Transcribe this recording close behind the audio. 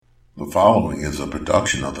The following is a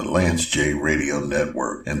production of the Lance J Radio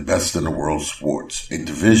Network and Best in the World Sports, a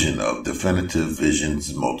division of Definitive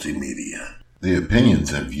Visions Multimedia. The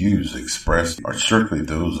opinions and views expressed are strictly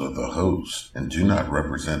those of the host and do not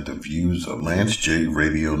represent the views of Lance J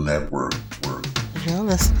Radio Network. You're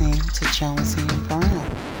listening to Jonesy and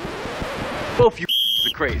Brown. Both you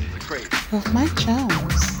are crazy. With Mike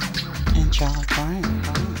Jones and John Brown.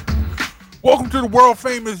 Welcome to the world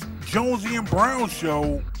famous Jonesy and Brown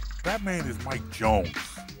show. That man is Mike Jones.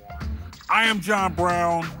 I am John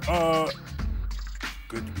Brown.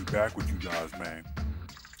 Good to be back with you guys, man.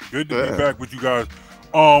 Good to be back with you guys.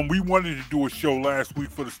 We wanted to do a show last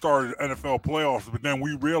week for the start of the NFL playoffs, but then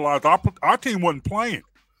we realized our team wasn't playing.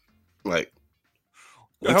 Like,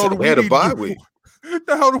 the hell do we had a bye week.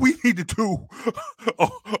 The hell do we need to do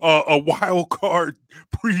a wild card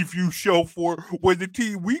preview show for when the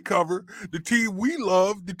team we cover, the team we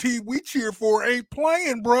love, the team we cheer for ain't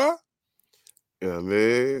playing, bruh? Yeah,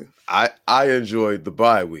 man. I enjoyed the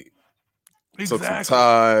bye week. Exactly. Took some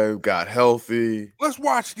time, got healthy. Let's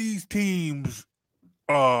watch these teams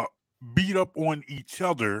beat up on each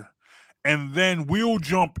other, and then we'll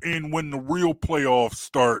jump in when the real playoffs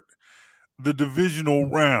start. The divisional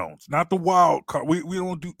rounds, not the wild card. We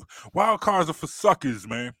don't do wild cards are for suckers,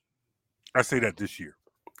 man. I say that this year.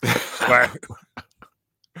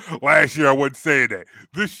 Last year I wasn't saying that.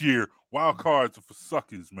 This year, wild cards are for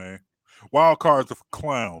suckers, man. Wild cards are for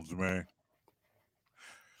clowns, man.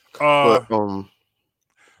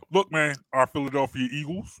 Look, man, our Philadelphia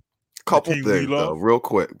Eagles. Couple things, though, real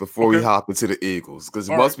quick, before we hop into the Eagles. Because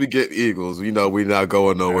once we get Eagles, you know we're not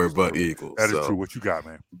going nowhere but Eagles. That is true. What you got,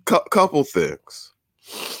 man? Couple things.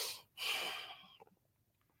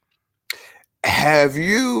 Is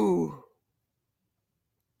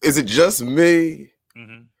it just me?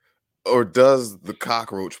 Mm-hmm. Or does the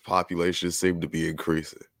cockroach population seem to be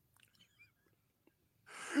increasing?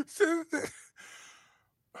 The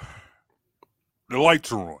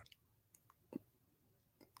lights are on.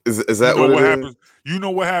 Is that what happens? You know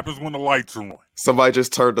what happens when the lights are on. Somebody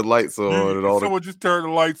just turned the lights on. Someone just turned the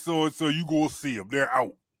lights on, so you go see them. They're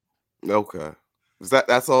out. Okay.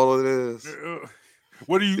 That's all it is?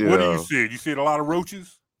 What do you see? You see a lot of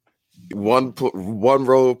roaches? One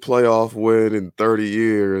road playoff win in 30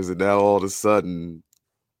 years, and now all of a sudden,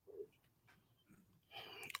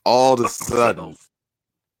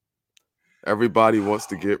 everybody wants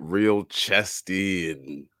to get real chesty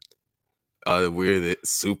and we're the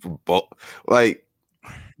Super Bowl. Like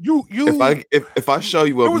if I show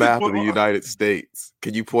you a map of the United States,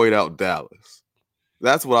 can you point out Dallas?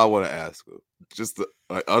 That's what I want to ask you. Just an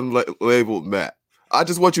unlabeled map. I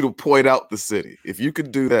just want you to point out the city. If you can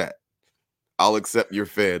do that, I'll accept your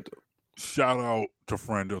fandom. Shout out to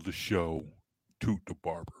friend of the show, Toot the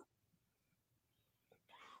Barber,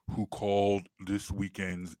 who called this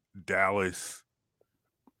weekend's Dallas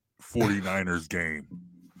 49ers game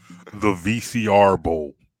the VCR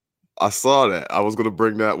Bowl. I saw that. I was going to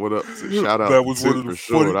bring that one up. So shout out that was one of the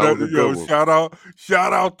funny.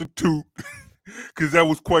 Shout out to Toot, because that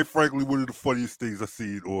was quite frankly one of the funniest things I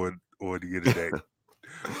seen on the internet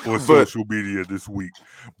or social media this week.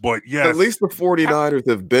 But yes, at least the 49ers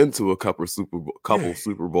have been to a couple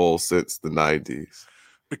Super Bowls since the 90s.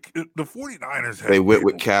 The 49ers they went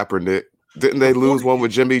with Kaepernick. Didn't they lose one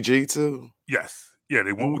with Jimmy G too? Yes. Yeah,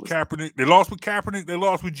 they went with Kaepernick. They lost with Kaepernick. They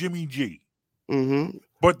lost with Jimmy G. Mm-hmm.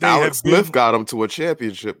 But Alex Smith got them to a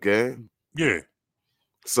championship game. Yeah.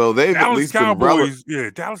 So they've at least been relevant. Yeah,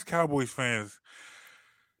 Dallas Cowboys fans.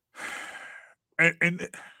 And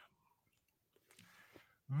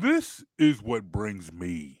this is what brings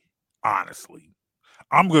me, honestly.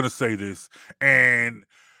 I'm going to say this, and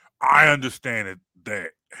I understand it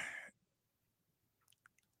that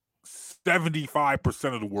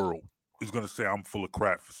 75% of the world is going to say I'm full of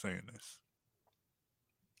crap for saying this.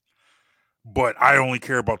 But I only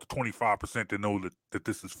care about the 25% that know that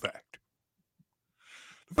this is fact.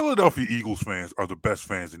 The Philadelphia Eagles fans are the best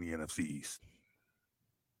fans in the NFC East.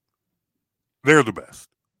 They're the best.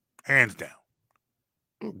 Hands down.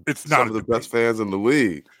 It's not some of the best fans in the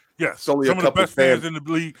league. Yes. Only some a of the best fans in the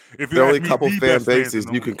league. If there are only a couple fan bases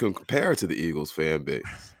you can compare to the Eagles fan base.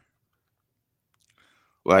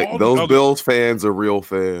 Like, those Bills fans are real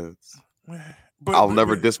fans. But I'll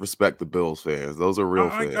never disrespect the Bills fans. Those are real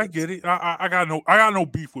fans. I get it. I got no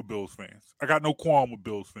beef with Bills fans. I got no qualm with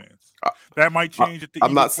Bills fans. That might change.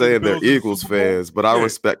 I'm not saying they're Eagles fans, but I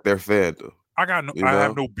respect their fandom. I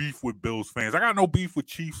have no beef with Bills fans. I got no beef with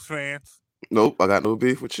Chiefs fans. Nope, I got no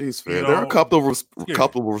beef with Chiefs fans. There are a couple of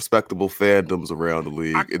respectable fandoms around the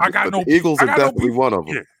league. The Eagles are definitely one of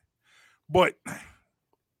them. Yeah. But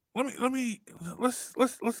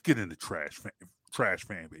let's get into trash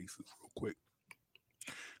fan bases real quick,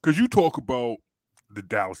 because you talk about the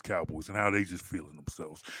Dallas Cowboys and how they just feeling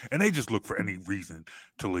themselves, and they just look for any reason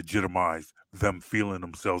to legitimize them feeling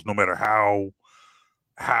themselves, no matter how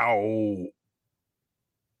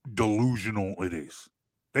delusional it is.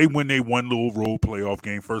 They win their one little road playoff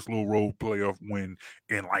game, first little road playoff win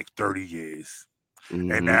in like 30 years.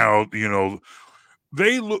 Mm-hmm. And now,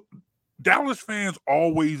 Dallas fans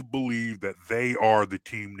always believe that they are the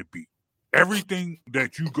team to beat. Everything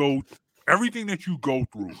that you go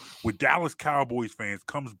through with Dallas Cowboys fans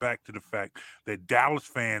comes back to the fact that Dallas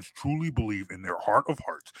fans truly believe in their heart of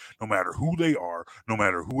hearts, no matter who they are, no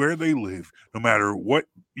matter where they live, no matter what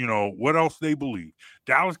else they believe.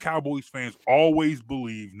 Dallas Cowboys fans always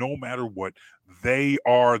believe, no matter what, they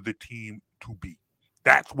are the team to beat.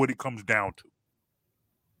 That's what it comes down to.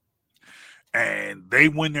 And they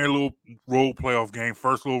win their little road playoff game,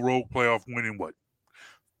 first little road playoff win in what?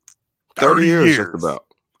 30 years. Just about.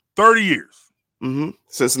 30 years. Mm-hmm.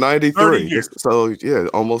 Since 93. So, yeah,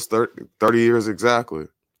 almost 30 years exactly.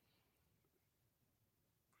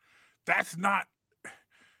 That's not...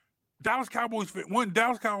 Dallas Cowboys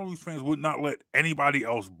fans would not let anybody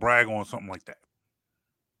else brag on something like that.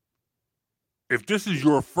 If this is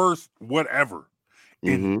your first whatever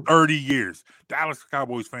in 30 years, Dallas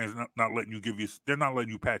Cowboys fans not letting you they're not letting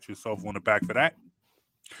you pat yourself on the back for that.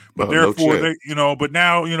 But therefore, but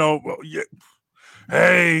now,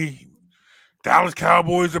 hey, Dallas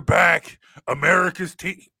Cowboys are back. America's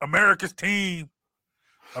team,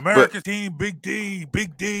 Big D.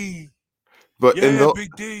 But yeah,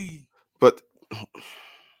 Big D. But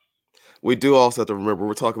we do also have to remember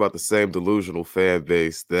we're talking about the same delusional fan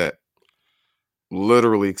base that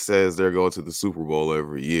literally says they're going to the Super Bowl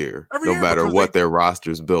every year, no matter what their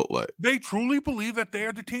roster's built like. They truly believe that they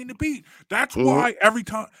are the team to beat. That's why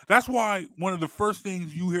that's why one of the first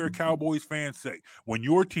things you hear Cowboys fans say, when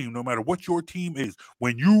your team, no matter what your team is,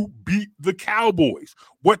 when you beat the Cowboys,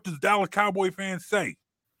 what does Dallas Cowboy fans say?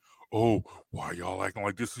 Oh, why y'all acting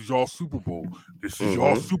like this is y'all Super Bowl? This is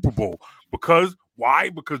y'all Super Bowl. Because why?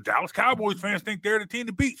 Because Dallas Cowboys fans think they're the team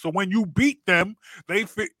to beat. So when you beat them, they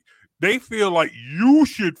feel like you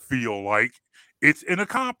should feel like it's an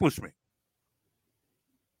accomplishment.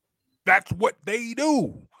 That's what they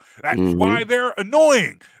do. That's why they're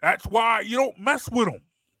annoying. That's why you don't mess with them.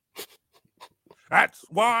 That's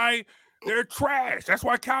why they're trash. That's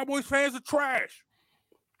why Cowboys fans are trash.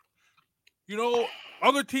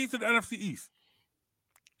 Other teams in the NFC East,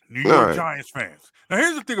 New York Giants fans. Now,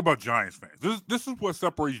 here's the thing about Giants fans. This is what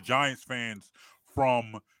separates Giants fans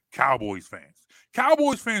from Cowboys fans.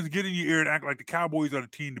 Cowboys fans get in your ear and act like the Cowboys are the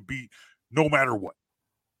team to beat no matter what.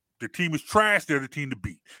 Their team is trash, they're the team to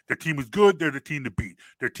beat. Their team is good, they're the team to beat.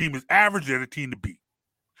 Their team is average, they're the team to beat.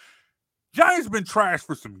 Giants been trash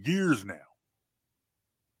for some years now.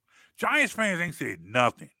 Giants fans ain't said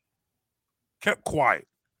nothing. Kept quiet.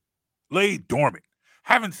 Laid dormant.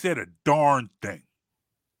 Haven't said a darn thing.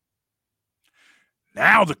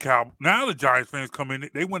 Now the Giants fans come in.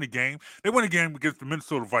 They win a game. They win a game against the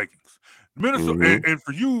Minnesota Vikings. And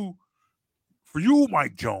for you,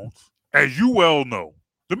 Mike Jones, as you well know,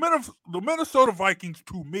 the Minnesota Vikings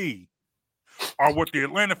to me are what the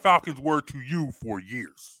Atlanta Falcons were to you for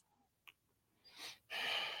years.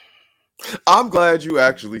 I'm glad you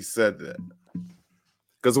actually said that,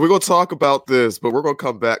 because we're going to talk about this, but we're going to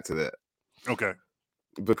come back to that. Okay.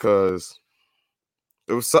 Because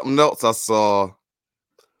there was something else I saw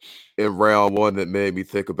in round one that made me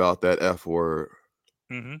think about that F word.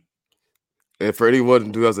 Mm-hmm. And for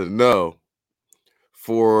anyone who doesn't know,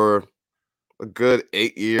 for a good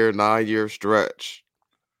 9-year stretch,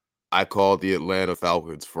 I called the Atlanta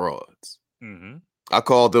Falcons frauds. Mm-hmm. I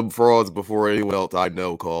called them frauds before anyone else I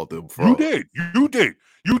know called them frauds. You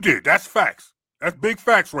did. That's facts. That's big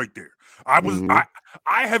facts right there.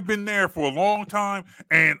 I have been there for a long time,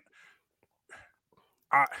 and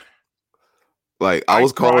I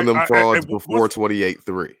was calling them frauds before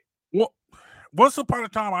 28-3. Well, once upon a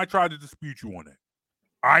time, I tried to dispute you on that.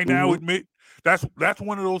 I now admit that's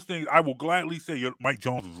one of those things I will gladly say Mike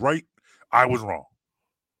Jones is right. I was wrong.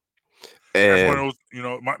 And that's one of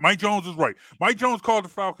those, Mike Jones is right. Mike Jones called the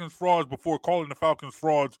Falcons frauds before calling the Falcons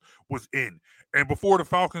frauds was in. And before the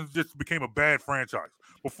Falcons just became a bad franchise.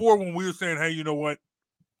 Before, when we were saying, hey, you know what?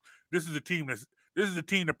 This is a team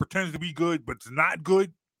that pretends to be good, but it's not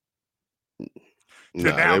good.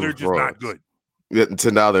 Now they're just not good. Yeah,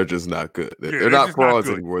 to now they're just not good. They're not frauds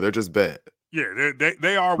anymore. They're just bad. Yeah,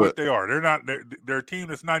 they are what they are. They're not. They're a team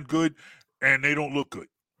that's not good, and they don't look good.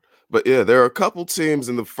 But yeah, there are a couple teams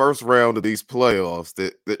in the first round of these playoffs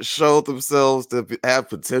that showed themselves to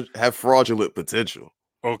have fraudulent potential.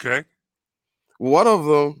 Okay. One of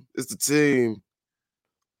them is the team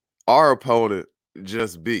our opponent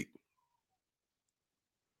just beat.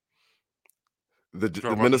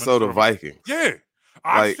 The Minnesota Vikings. Yeah.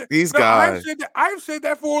 These guys. I've said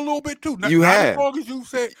that for a little bit too. Not as long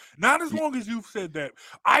as you've said that.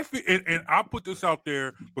 I feel, and I'll put this out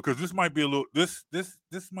there because this might be a little. This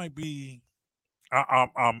might be.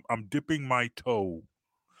 I'm dipping my toe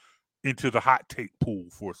into the hot take pool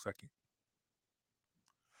for a second.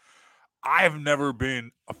 I have never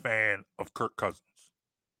been a fan of Kirk Cousins.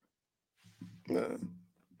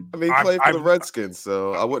 I mean, he played for the Redskins,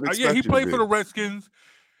 so I wouldn't expect he played for the Redskins.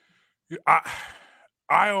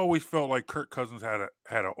 I always felt like Kirk Cousins had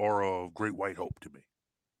an aura of great white hope to me.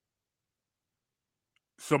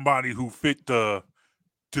 Somebody who fit the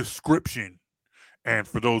description. And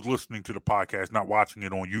for those listening to the podcast, not watching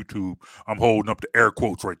it on YouTube, I'm holding up the air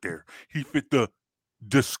quotes right there. He fit the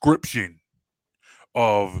description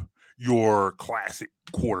of your classic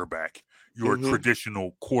quarterback, your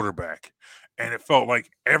traditional quarterback. And it felt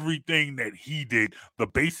like everything that he did, the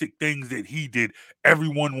basic things that he did,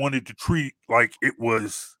 everyone wanted to treat like it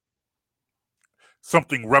was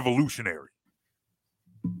something revolutionary.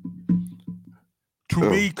 To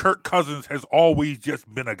me, Kirk Cousins has always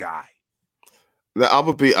just been a guy. Now, I'm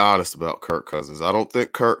going to be honest about Kirk Cousins. I don't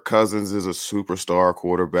think Kirk Cousins is a superstar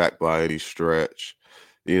quarterback by any stretch.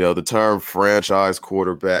 You know, the term franchise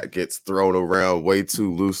quarterback gets thrown around way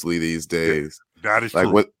too loosely these days. That is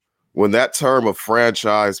true. When that term of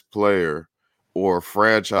franchise player or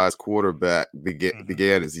franchise quarterback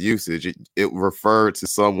began its usage, it referred to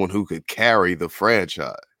someone who could carry the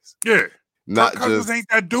franchise. Yeah. Kirk Cousins ain't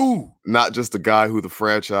that dude. Not just the guy who the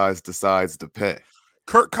franchise decides to pay.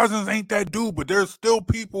 Kirk Cousins ain't that dude, but there's still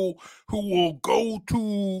people who will go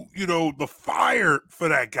to, the fire for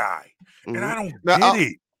that guy. And I don't get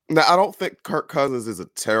it. Now, I don't think Kirk Cousins is a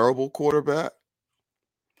terrible quarterback,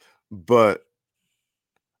 but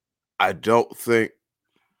I don't think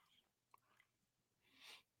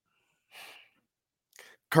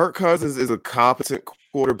Kirk Cousins is a competent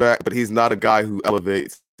quarterback, but he's not a guy who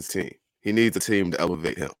elevates his team. He needs a team to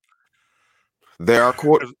elevate him. There are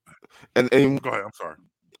and go ahead. I'm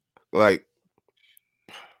sorry.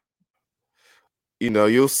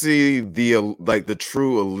 You'll see the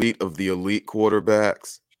true elite of the elite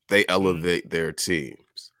quarterbacks. They elevate their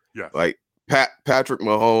teams. Yeah. Like Patrick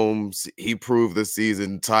Mahomes, he proved this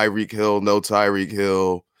season. Tyreek Hill, no Tyreek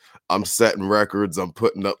Hill. I'm setting records. I'm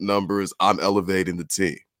putting up numbers. I'm elevating the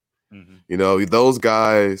team. Mm-hmm. Those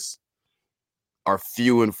guys are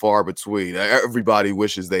few and far between. Everybody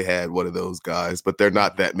wishes they had one of those guys, but they're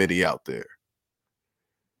not that many out there.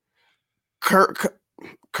 Kirk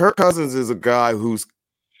Cousins is a guy who's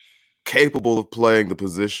capable of playing the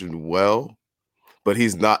position well, but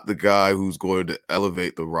he's not the guy who's going to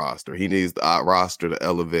elevate the roster. He needs the roster to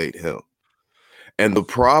elevate him. And the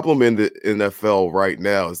problem in the NFL right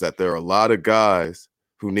now is that there are a lot of guys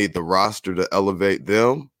who need the roster to elevate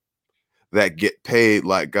them that get paid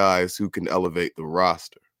like guys who can elevate the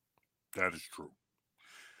roster. That is true.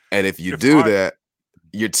 And if you do that,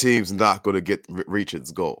 your team's not going to reach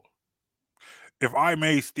its goal. If I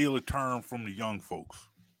may steal a term from the young folks,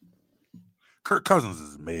 Kirk Cousins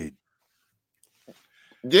is mid.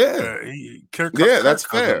 Yeah. Kirk that's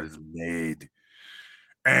fair. Is mid.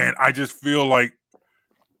 And I just feel like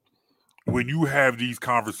when you have these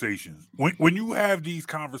conversations, when you have these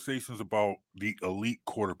conversations about the elite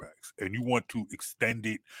quarterbacks and you want to extend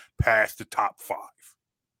it past the top five,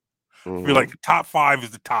 I feel like the top five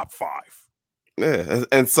is the top five. Yeah,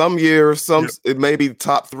 and some years, it may be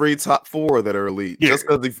top 3, top 4 that are elite. Yeah. Just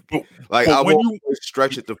because, I won't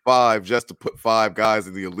stretch it to 5 just to put 5 guys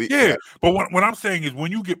in the elite. Yeah, but what I'm saying is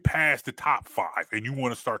when you get past the top 5 and you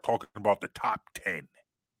want to start talking about the top 10,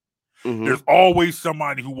 there's always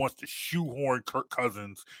somebody who wants to shoehorn Kirk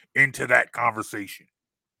Cousins into that conversation.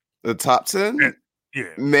 The top 10? Yeah,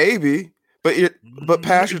 maybe, but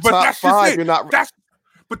past your top 5, you're not.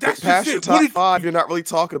 But past your top 5, you're not really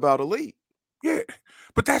talking about elite. Yeah,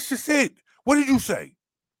 but that's just it. What did you say?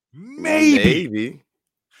 Maybe.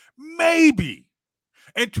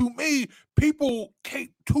 And to me, people came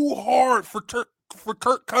too hard for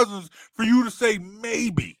Kirk Cousins for you to say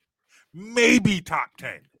maybe top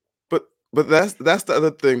 10. But that's the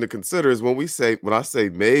other thing to consider is when I say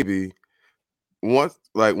maybe, when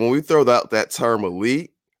we throw out that term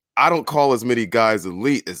elite, I don't call as many guys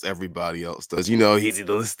elite as everybody else does. He's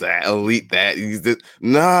this, that, elite, that. He's this.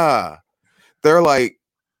 Nah. There are like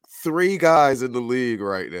 3 guys in the league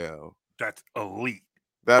right now. That's elite.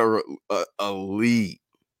 that are elite.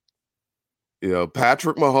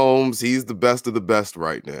 Patrick Mahomes, he's the best of the best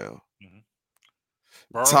right now.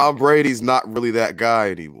 Mm-hmm. Tom Brady's not really that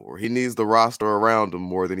guy anymore. He needs the roster around him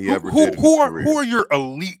more than he ever did. Who are your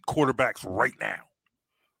elite quarterbacks right now?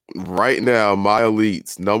 Right now, my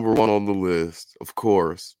elites, number one on the list, of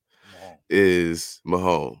course, is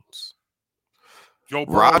Mahomes. Joe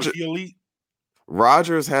Burrow, is he elite?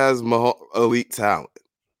 Rodgers has elite talent.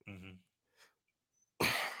 Mm-hmm.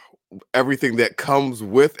 Everything that comes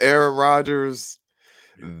with Aaron Rodgers,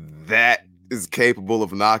 that is capable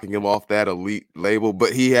of knocking him off that elite label,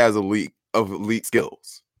 but he has elite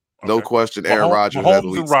skills. Okay. No question, Aaron Rodgers has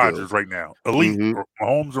elite and Rodgers skills right now. Elite. Mm-hmm.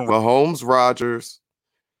 Mahomes, Rodgers.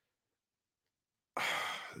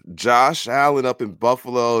 Josh Allen up in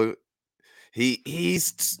Buffalo.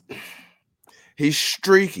 He's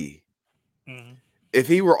streaky. Mm-hmm. If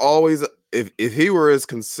he were as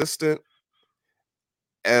consistent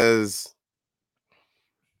as,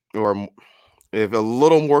 or if a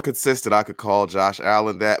little more consistent, I could call Josh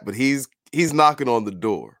Allen that, but he's knocking on the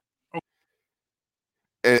door.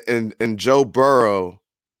 Okay. And Joe Burrow,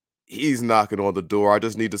 he's knocking on the door. I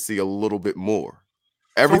just need to see a little bit more.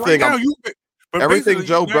 Everything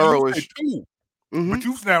Joe Burrow is two. Mm-hmm. But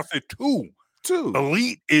you've now said two.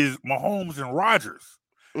 Elite is Mahomes and Rodgers.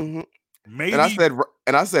 Mm-hmm. Maybe, and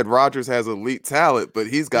I said Rodgers has elite talent, but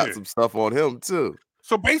he's got some stuff on him too.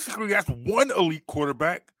 So basically, that's one elite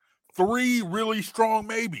quarterback, three really strong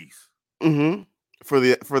maybes. Mm-hmm. For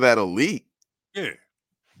that elite. Yeah.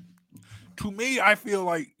 To me, I feel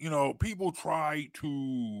like people try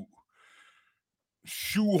to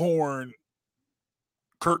shoehorn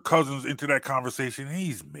Kirk Cousins into that conversation.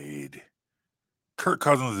 He's mid. Kirk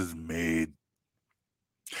Cousins is mid.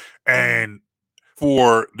 And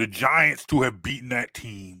for the Giants to have beaten that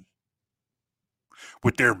team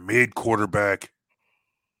with their mid quarterback,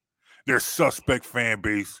 their suspect fan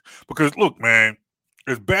base, because look, man,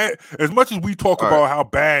 as much as we talk about how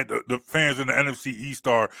bad the fans in the NFC East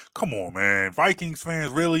are, come on, man, Vikings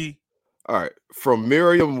fans really? All right, from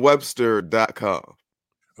Merriam-Webster.com,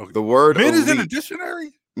 okay. The word mid elite, is in the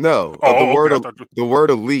dictionary? No, the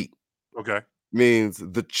word elite, okay, means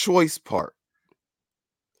the choice part.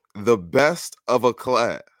 The best of a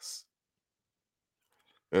class.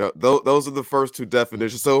 Those are the first two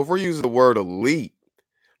definitions. So if we're using the word elite,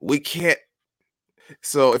 we can't.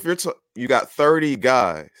 So if you got 30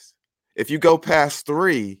 guys, if you go past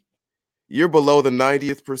 3, you're below the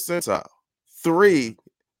 90th percentile. 3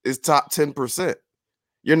 is top 10%.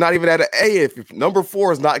 You're not even at an A if number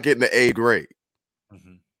 4 is not getting an A grade.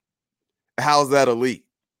 Mm-hmm. How's that elite?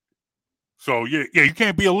 So you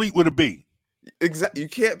can't be elite with a B. Exactly. You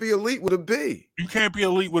can't be elite with a B. You can't be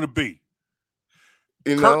elite with a B.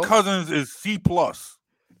 Kirk Cousins is C+.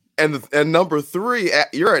 And number 3,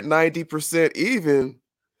 you're at 90% even.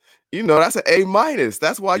 That's an A-.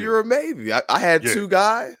 That's why you're a maybe. I had 2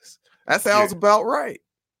 guys. That sounds about right.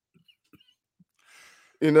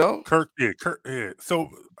 Kirk. So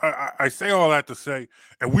I say all that to say,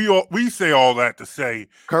 and we say all that to say,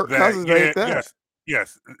 Kirk Cousins ain't that.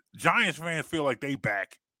 Yes. Giants fans feel like they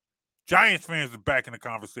back. Giants fans are back in the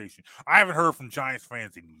conversation. I haven't heard from Giants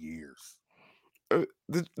fans in years.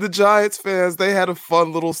 The Giants fans, they had a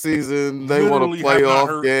fun little season. They won a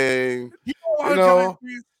playoff game. You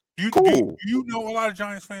know a lot of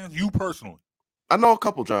Giants fans? You personally? I know a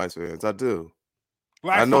couple Giants fans. I do.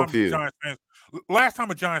 Last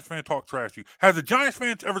time a Giants fan talked trash to you. Has a Giants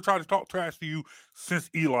fan ever tried to talk trash to you since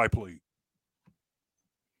Eli played?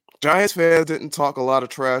 Giants fans didn't talk a lot of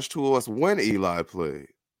trash to us when Eli played.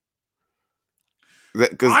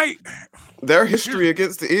 Because their history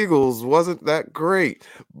against the Eagles wasn't that great,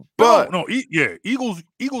 but Eagles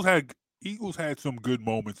had some good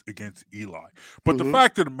moments against Eli. But the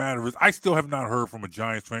fact of the matter is, I still have not heard from a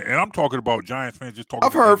Giants fan, and I'm talking about Giants fans just talking.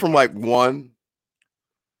 I've heard from like one.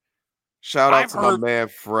 Shout out to my man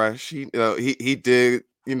Fresh. He did.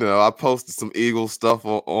 I posted some Eagles stuff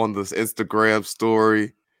on this Instagram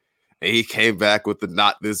story. And he came back with the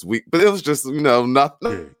not this week, but it was just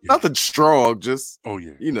nothing strong. Just I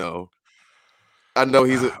know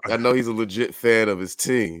he's a legit fan of his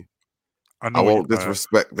team. I won't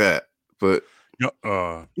disrespect that, but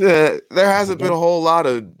there hasn't been a whole lot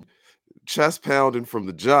of chest pounding from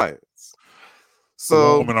the Giants.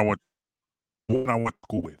 So the woman I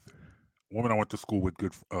went to school with,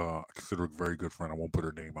 good, I consider a very good friend. I won't put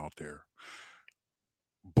her name out there,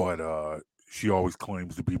 but she always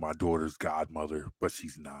claims to be my daughter's godmother, but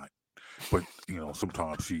she's not. But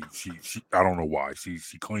sometimes she I don't know why she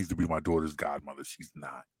claims to be my daughter's godmother. She's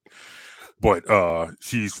not. But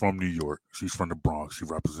she's from New York. She's from the Bronx. She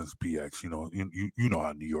represents PX. You know, you know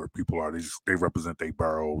how New York people are. They represent their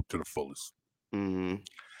borough to the fullest. Mm-hmm.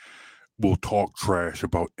 We'll talk trash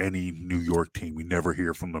about any New York team. We never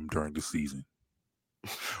hear from them during the season.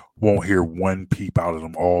 Won't hear one peep out of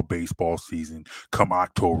them all baseball season. Come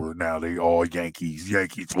October, now they all Yankees.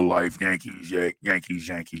 Yankees for life. Yankees,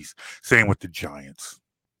 Yankees. Same with the Giants.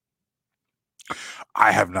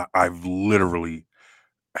 I've literally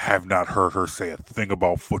have not heard her say a thing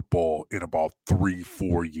about football in about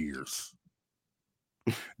 3-4 years.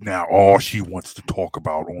 Now all she wants to talk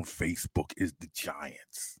about on Facebook is the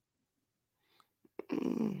Giants.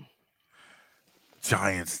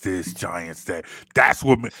 Giants this, Giants that. That's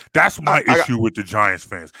my issue with the Giants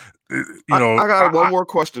fans. You know, I got one more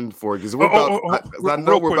question for you because I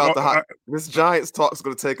know we're about to. This Giants talk is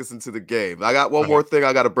going to take us into the game. I got one more thing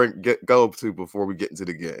I got to go to before we get into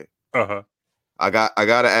the game. I got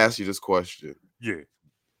to ask you this question. Yeah,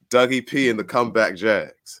 Dougie P and the Comeback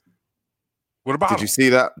Jags. What about? Did you see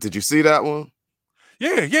that? Did you see that one?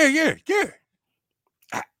 Yeah.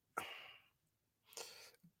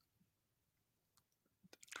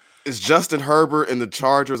 Is Justin Herbert and the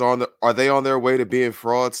Chargers are they on their way to being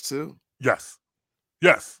frauds too? Yes.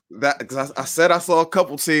 That because I said I saw a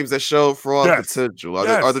couple teams that showed fraud potential.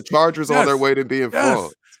 Are the Chargers on their way to being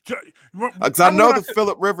frauds? Because I know the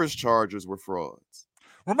Phillip Rivers Chargers were frauds.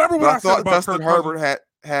 Remember what I thought about Justin Herbert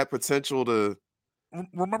had potential to.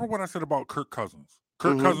 Remember what I said about Kirk Cousins?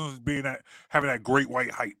 Cousins having that great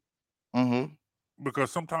white height. Mm-hmm.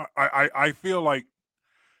 Because sometimes I feel like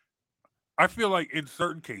in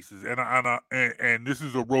certain cases, and this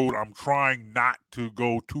is a road I'm trying not to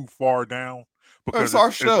go too far down. Because it's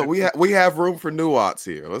our show. We have room for nuance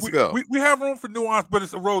here. Let's go. We have room for nuance, but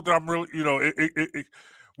it's a road that I'm really,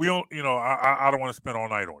 we don't, I don't want to spend all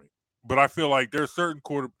night on it. But I feel like there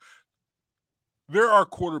are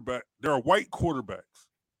white quarterbacks.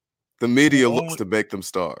 The media looks to make them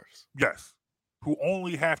stars. Yes. Who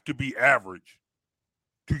only have to be average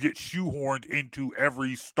to get shoehorned into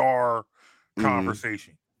every star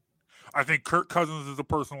conversation. I think Kirk Cousins is a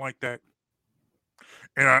person like that.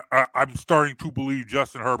 And I'm starting to believe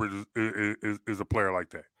Justin Herbert is a player like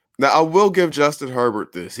that. Now, I will give Justin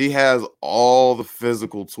Herbert this. He has all the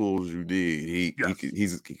physical tools you need. He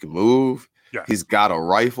can move. Yes. He's got a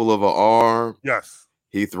rifle of an arm. Yes.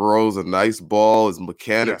 He throws a nice ball. His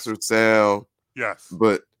mechanics are sound. Yes.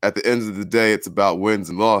 But at the end of the day, it's about wins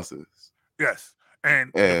and losses. Yes.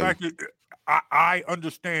 And the fact that I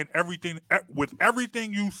understand everything with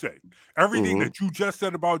everything you say, everything that you just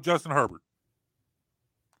said about Justin Herbert.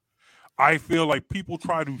 I feel like people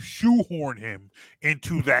try to shoehorn him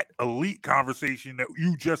into that elite conversation that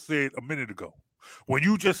you just said a minute ago. When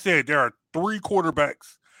you just said there are 3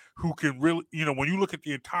 quarterbacks who can really, when you look at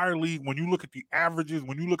the entire league, when you look at the averages,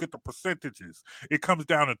 when you look at the percentages, it comes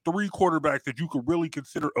down to 3 quarterbacks that you could really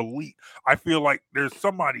consider elite. I feel like there's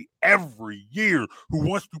somebody every year who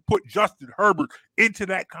wants to put Justin Herbert into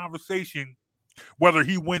that conversation, whether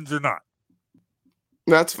he wins or not.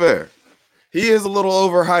 That's fair. He is a little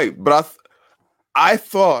overhyped, but I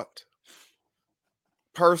thought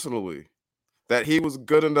personally that he was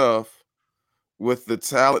good enough with the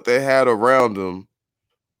talent they had around him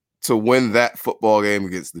to win that football game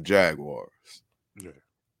against the Jaguars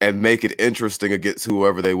and make it interesting against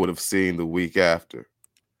whoever they would have seen the week after.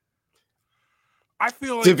 I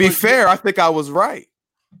feel like, to be fair, I think I was right.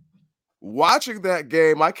 Watching that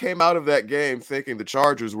game, I came out of that game thinking the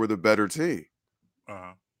Chargers were the better team.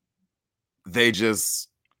 They just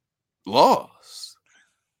lost.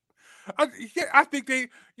 I think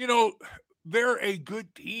they're a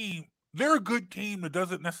good team. They're a good team that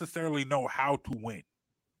doesn't necessarily know how to win.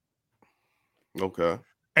 Okay.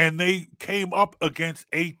 And they came up against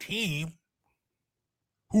a team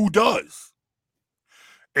who does.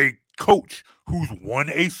 A coach who's won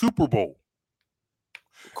a Super Bowl.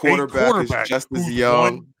 Quarterback is just as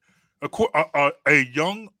young. A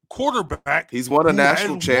young quarterback. He's won a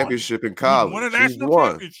national championship in college. He's won a national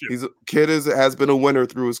championship. He's a kid has been a winner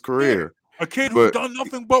through his career. A kid who's done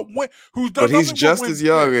nothing but win. But he's just as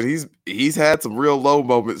young, and he's had some real low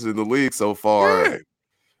moments in the league so far.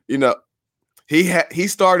 Yeah. He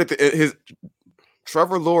started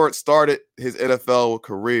Trevor Lawrence started his NFL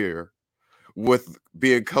career with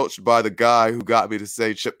being coached by the guy who got me to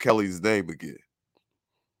say Chip Kelly's name again.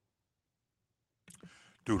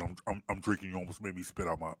 Dude, I'm drinking. You almost made me spit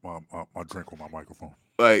out my drink on my microphone.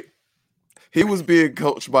 Like, he was being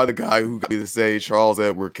coached by the guy who got me to say Charles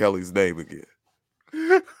Edward Kelly's name again.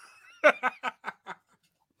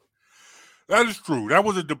 That is true. That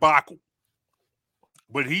was a debacle.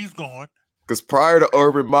 But he's gone. Because prior to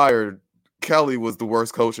Urban Meyer Kelly was the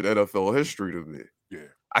worst coach in NFL history to me. Yeah,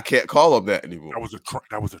 I can't call him that anymore.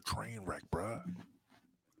 That was a train wreck, bruh.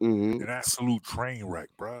 Mm-hmm. An absolute train wreck,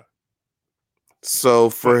 bruh. So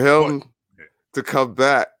for him to come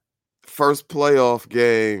back, first playoff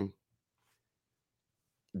game,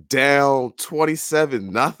 down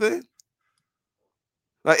 27-0.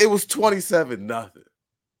 Like it was 27-0.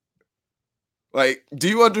 Like, do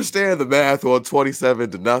you understand the math on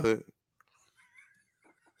 27-0?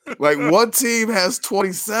 Like one team has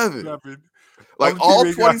 27. Like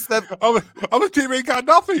all 27. Other team ain't got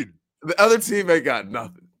nothing. The other team ain't got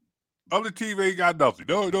nothing. Other team ain't got nothing.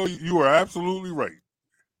 No, you are absolutely right.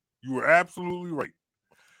 You were absolutely right.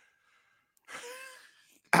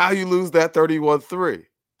 How you lose that 31-3?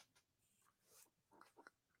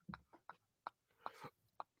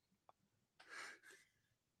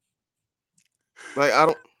 Like I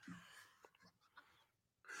don't.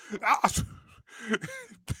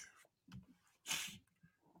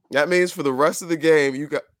 That means for the rest of the game, you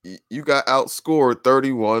got outscored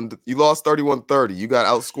 31. You lost 31-30. You got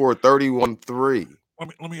outscored 31-3.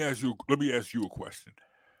 Let me ask you a question.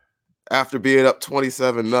 After being up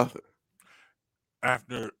 27-0.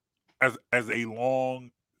 After as a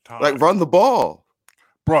long time, like run the ball,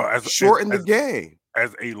 bro. Shorten the game.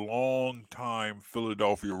 As a long time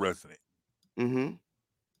Philadelphia resident. Mm-hmm.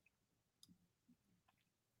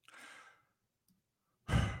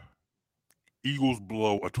 Eagles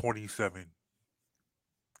blow a 27.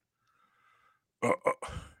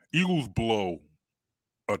 Eagles blow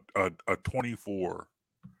a 24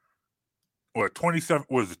 or 27.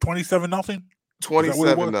 Was it 27-0?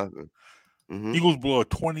 27-0. Mm-hmm. Eagles blow a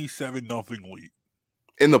 27-0 lead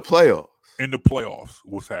in the playoffs. In the playoffs,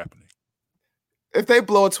 what's happening? If they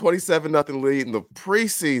blow a 27-0 lead in the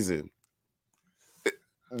preseason,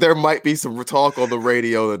 there might be some talk on the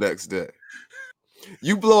radio the next day.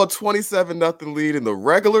 You blow a 27-0 lead in the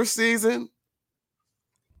regular season,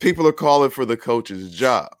 people are calling for the coach's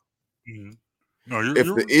job. Mm-hmm. No,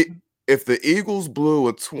 if the Eagles blew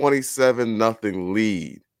a 27-0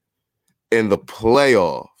 lead in the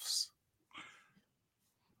playoffs,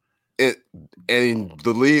 and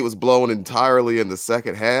the lead was blown entirely in the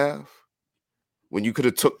second half, when you could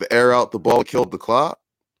have took the air out the ball and killed the clock.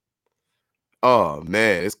 Oh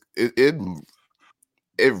man, it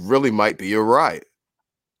really might be a riot.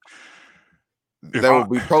 There will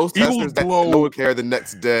be protesters that no one care the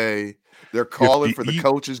next day. They're calling for the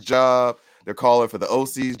coach's job. They're calling for the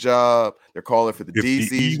OC's job. They're calling for the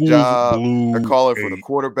DC's job. They're calling for the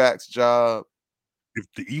quarterback's job. If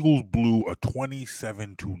the Eagles blew a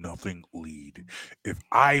 27-0 lead, if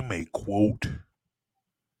I may quote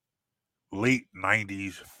late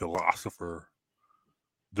 90s philosopher,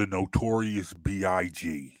 the notorious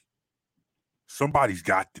B.I.G., somebody's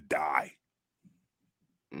got to die.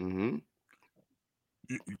 Mm-hmm.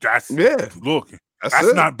 That's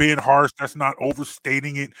not being harsh. That's not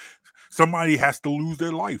overstating it. Somebody has to lose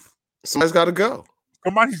their life. Somebody's got to go.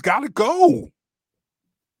 Somebody's got to go.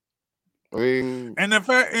 I mean, and the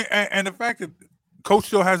fact that Coach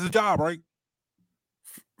still has a job, right?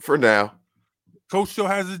 For now, Coach still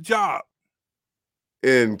has a job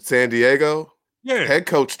in San Diego. Yeah, head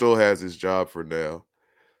coach still has his job for now.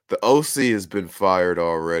 The OC has been fired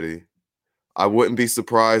already. I wouldn't be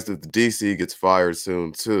surprised if the DC gets fired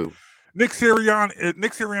soon too. Nick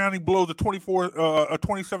Sirianni blows a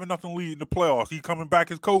 27-0 lead in the playoffs. He coming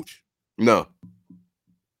back as coach? No.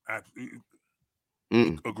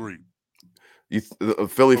 Agreed. The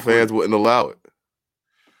Philly fans wouldn't allow it.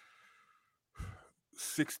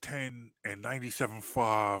 610 and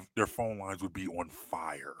 97.5, their phone lines would be on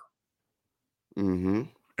fire. Mm-hmm.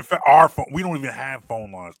 In fact, we don't even have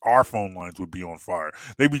phone lines. Our phone lines would be on fire.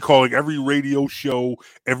 They'd be calling every radio show,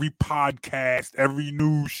 every podcast, every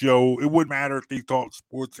news show. It wouldn't matter if they talk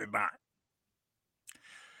sports or not.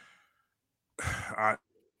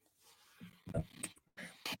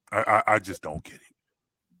 I just don't get it.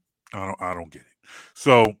 I don't get it.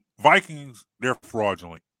 So Vikings, they're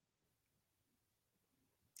fraudulent.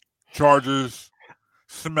 Chargers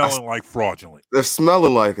smelling like fraudulent. They're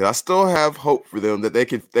smelling like it. I still have hope for them that they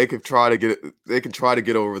can try to get it. They can try to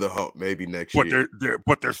get over the hump maybe next year.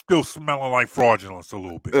 But they're still smelling like fraudulence a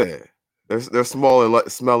little bit. Yeah, they're smelling like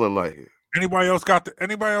it. Anybody else got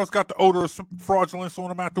the odor of fraudulence on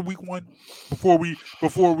them after week 1 before we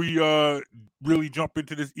really jump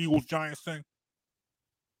into this Eagles Giants thing?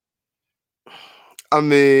 I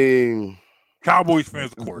mean, Cowboys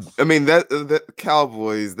fans, of course. I mean that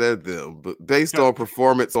Cowboys, they're them, but based on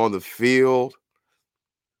performance on the field,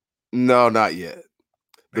 no, not yet.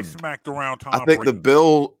 They smacked around Tom I think Brady. the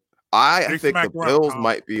Bills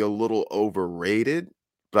might be a little overrated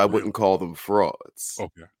but I wouldn't call them frauds.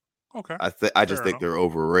 Okay. I just think they're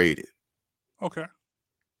overrated. Okay.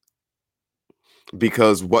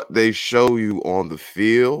 Because what they show you on the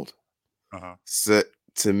field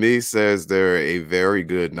to me says they're a very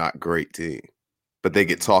good, not great team. But they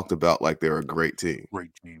get talked about like they're a great team.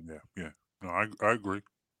 Great team, yeah. No, I agree.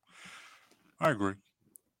 I agree.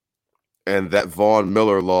 And that Vaughn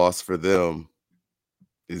Miller loss for them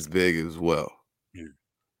is big as well. Yeah.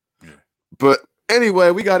 But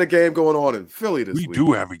anyway, we got a game going on in Philly this week. We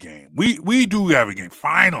do have a game. We do have a game.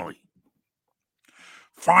 Finally,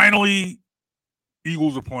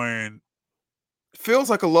 Eagles are playing.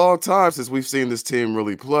 Feels like a long time since we've seen this team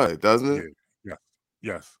really play, doesn't it? Yeah.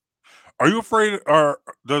 Yes. Are you afraid, or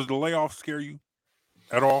does the layoff scare you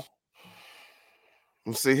at all?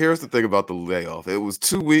 See, here's the thing about the layoff. It was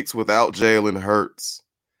 2 weeks without Jalen Hurts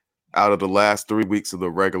out of the last 3 weeks of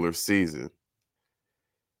the regular season.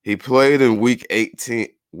 He played in week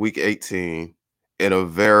 18 in a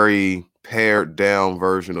very pared down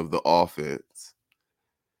version of the offense.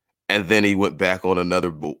 And then he went back on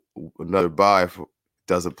another bye,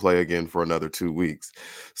 doesn't play again for another 2 weeks.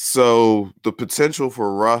 So the potential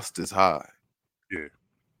for rust is high. Yeah.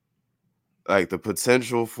 Like the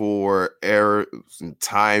potential for errors and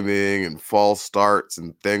timing and false starts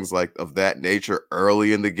and things like of that nature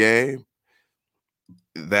early in the game,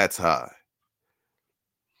 that's high.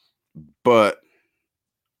 But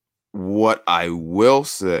what I will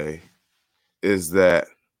say is that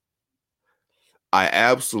I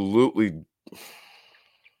absolutely,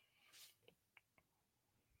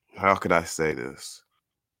 how can I say this?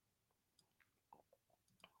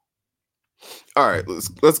 All right,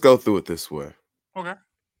 let's go through it this way. Okay.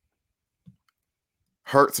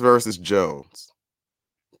 Hurts versus Jones.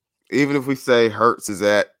 Even if we say Hurts is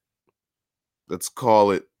at, let's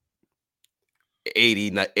call it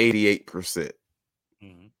 88%.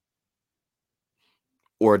 Mm-hmm.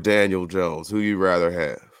 Or Daniel Jones, who you rather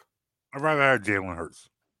have? I'd rather have Jalen Hurts.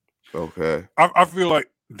 Okay. I feel like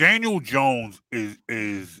Daniel Jones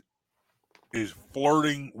is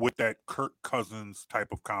flirting with that Kirk Cousins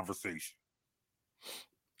type of conversation.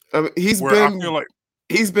 I mean, he's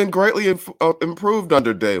been greatly improved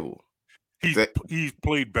under Dable. He's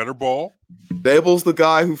played better ball. Dable's the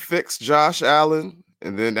guy who fixed Josh Allen,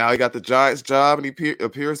 and then now he got the Giants job, and he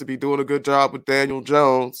appears to be doing a good job with Daniel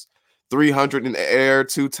Jones. 300 in the air,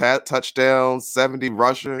 2 touchdowns, 70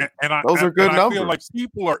 rushing. Those are good numbers. I feel like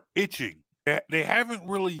people are itching. They haven't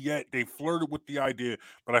really yet. They flirted with the idea,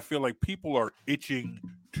 but I feel like people are itching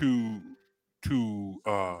to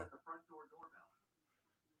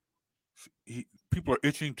people are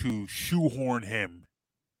itching to shoehorn him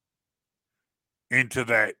into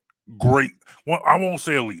that great. Well, I won't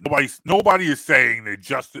say elite. Nobody is saying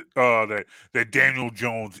that that Daniel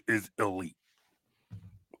Jones is elite.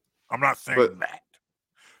 I'm not saying that.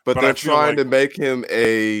 But they're trying to make him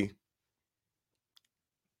a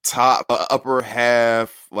top upper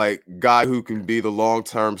half like guy who can be the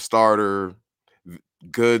long-term starter,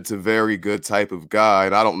 good to very good type of guy,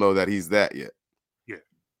 and I don't know that he's that yet. Yeah,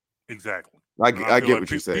 exactly. I get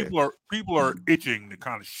what you're saying. People are itching to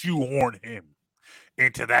kind of shoehorn him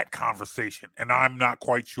into that conversation, and I'm not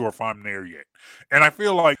quite sure if I'm there yet. And I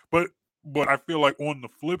feel like, but I feel like on the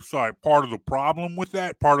flip side, part of the problem with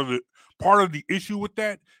that, part of the issue with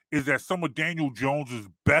that is that some of Daniel Jones's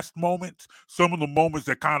best moments, some of the moments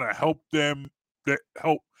that kind of help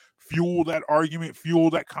fuel that argument,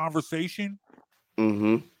 fuel that conversation,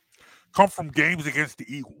 come from games against the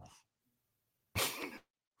Eagles.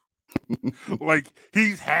 Like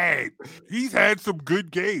he's had some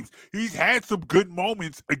good games. He's had some good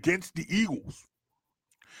moments against the Eagles.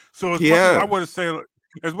 So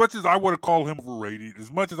as much as I want to call him overrated,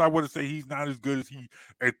 as much as I want to say he's not as good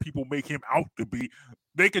as people make him out to be,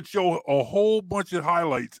 they could show a whole bunch of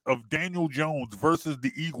highlights of Daniel Jones versus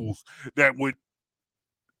the Eagles that would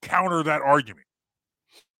counter that argument.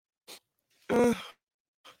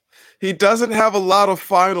 He doesn't have a lot of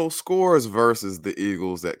final scores versus the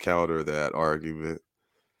Eagles that counter that argument.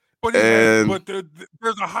 But there's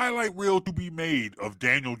a highlight reel to be made of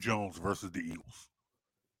Daniel Jones versus the Eagles.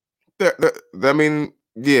 I mean,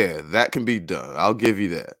 yeah, that can be done. I'll give you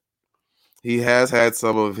that. He has had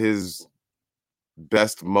some of his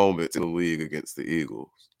best moments in the league against the Eagles.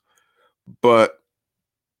 But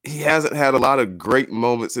he hasn't had a lot of great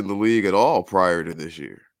moments in the league at all prior to this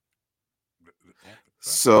year.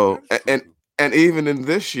 So, and even in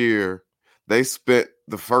this year, they spent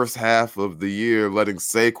the first half of the year letting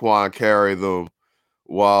Saquon carry them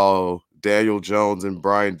while Daniel Jones and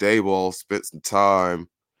Brian Daboll spent some time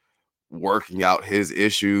working out his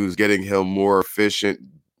issues, getting him more efficient,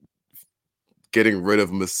 getting rid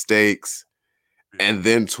of mistakes. And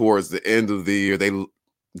then towards the end of the year,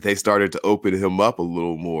 they started to open him up a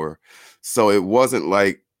little more. So it wasn't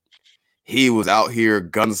like he was out here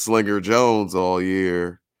gunslinger Jones all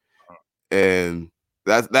year. And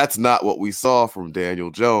that's not what we saw from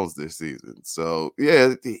Daniel Jones this season. So,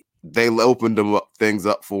 yeah, they opened things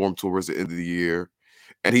up for him towards the end of the year.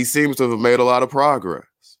 And he seems to have made a lot of progress.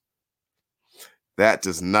 That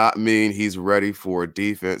does not mean he's ready for a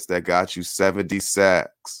defense that got you 70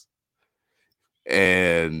 sacks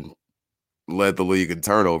and led the league in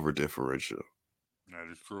turnover differential. That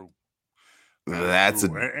is true.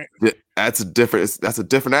 That's a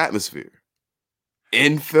different atmosphere.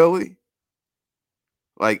 In Philly?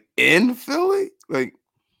 Like,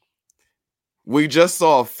 we just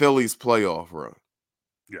saw Philly's playoff run.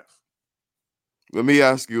 Yes. Let me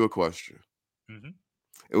ask you a question.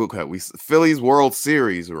 Okay, Philly's World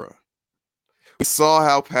Series run. We saw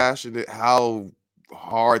how passionate, how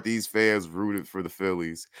hard these fans rooted for the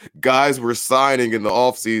Phillies. Guys were signing in the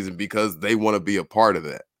offseason because they want to be a part of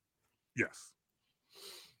that. Yes.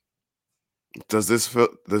 Does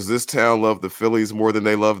this town love the Phillies more than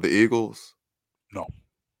they love the Eagles? No.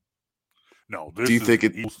 Do you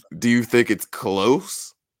think it's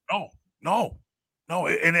close? No.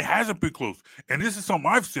 And it hasn't been close. And this is something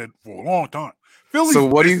I've said for a long time. Phillies, so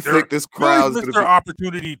what do you think this crowd missed their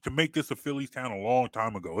opportunity to make this a Phillies town a long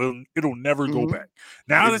time ago? It'll never go back.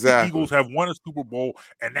 Now that the Eagles have won a Super Bowl,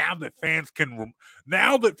 and now that fans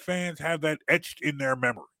have that etched in their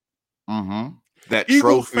memory. That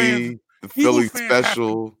Eagles trophy, the Philly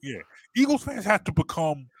special. Eagles fans have to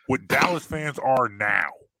become what Dallas fans are now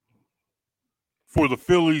for the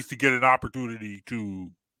Phillies to get an opportunity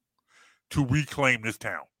to reclaim this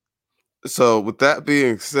town. So with that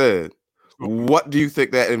being said, what do you think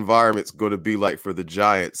that environment's going to be like for the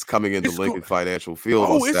Giants coming into Lincoln Financial Field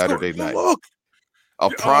on Saturday night? A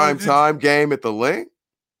primetime game at the Link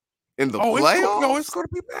in the playoffs? It's going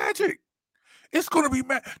to be magic. It's going to be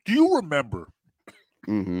magic. Do you remember?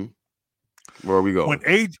 Where are we going?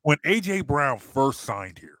 When A.J. Brown first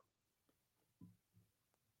signed here.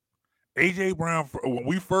 A.J. Brown, when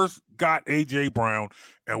we first got A.J. Brown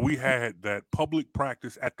and we had that public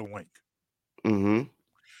practice at the Link.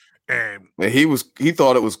 And he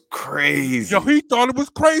thought it was crazy. He thought it was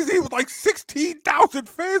crazy. It was like 16,000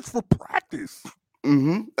 fans for practice.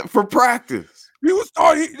 For practice. He was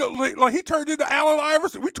like he turned into Allen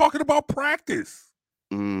Iverson. We're talking about practice.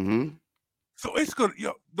 So it's gonna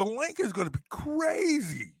the Link is gonna be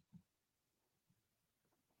crazy.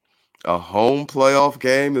 A home playoff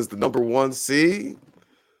game is the number 1 seed.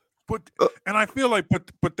 And I feel like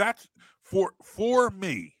but that's for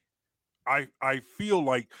me. I feel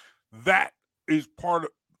like that is part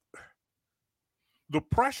of the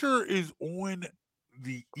pressure is on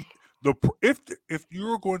if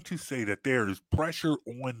you're going to say that there is pressure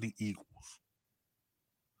on the Eagles,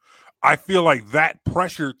 I feel like that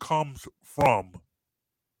pressure comes from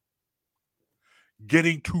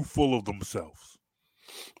getting too full of themselves.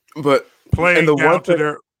 But playing down to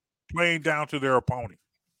their opponent.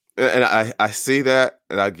 And I see that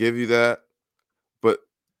and I give you that. But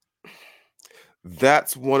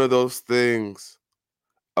that's one of those things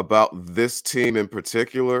about this team in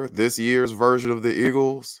particular, this year's version of the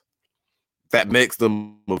Eagles, that makes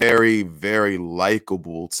them a very, very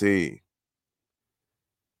likable team.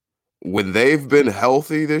 When they've been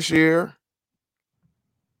healthy this year,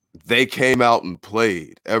 they came out and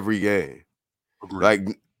played every game. Agreed.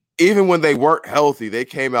 Like, even when they weren't healthy, they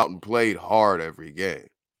came out and played hard every game.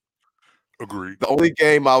 Agreed. The only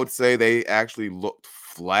game I would say they actually looked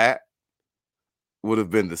flat would have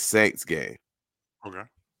been the Saints game. Okay.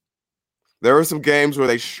 There were some games where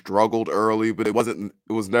they struggled early, but it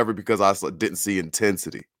was never because I didn't see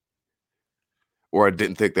intensity or I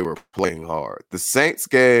didn't think they were playing hard. The Saints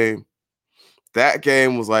game, that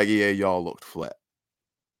game was like, yeah, y'all looked flat.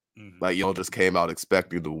 Like, y'all just came out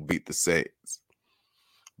expecting to beat the Saints.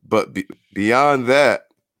 But beyond that,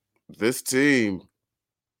 this team,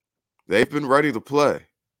 they've been ready to play.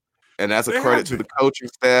 And that's a credit to the coaching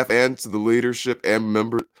staff and to the leadership and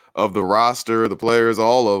members of the roster, the players,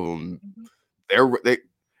 all of them.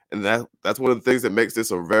 That's one of the things that makes this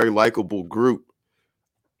a very likable group.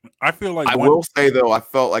 I feel like I will say though, I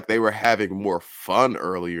felt like they were having more fun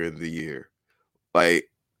earlier in the year. Like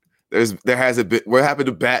there hasn't been. What happened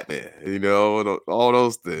to Batman? And all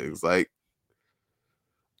those things. Like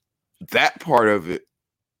that part of it,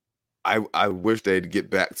 I wish they'd get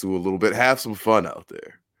back to a little bit, have some fun out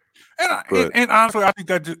there. And honestly, I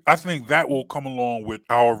think that will come along with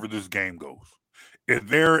however this game goes. If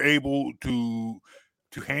they're able to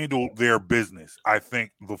to handle their business, I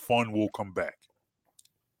think the fun will come back.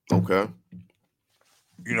 Okay.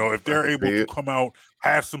 You know, if they're able to come out,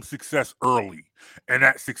 have some success early, and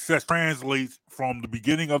that success translates from the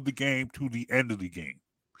beginning of the game to the end of the game.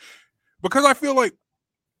 Because I feel like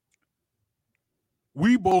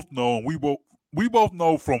we both know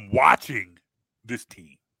from watching this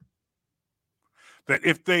team that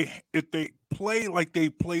if they play like they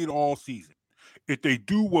played all season, if they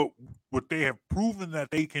do what they have proven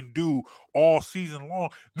that they can do all season long,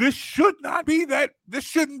 this shouldn't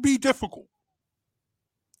be difficult.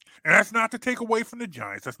 And that's not to take away from the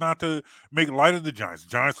Giants. That's not to make light of the Giants.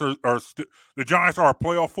 The Giants are a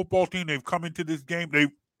playoff football team. They've come into this game.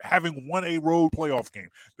 Having won a road playoff game.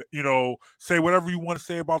 You know, say whatever you want to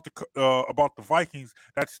say about the Vikings.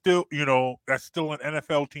 That's still an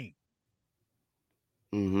NFL team.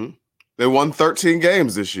 Mm-hmm. They won 13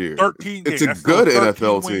 games this year. 13 games. It's a good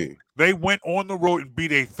NFL team. They went on the road and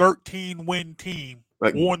beat a 13-win team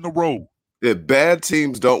on the road. Yeah, bad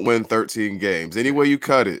teams don't win 13 games. Any way you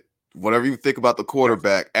cut it, whatever you think about the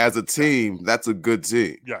quarterback, as a team, that's a good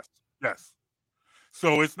team. Yes.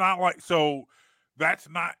 So it's not like that's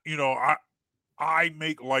not, I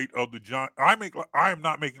make light of the Giants. I am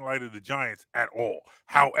not making light of the Giants at all.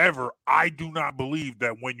 However, I do not believe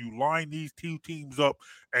that when you line these two teams up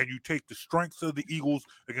and you take the strengths of the Eagles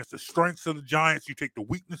against the strengths of the Giants, you take the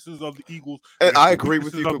weaknesses of the Eagles. And I agree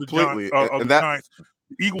with you completely. Giants,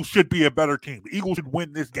 the Eagles should be a better team. The Eagles should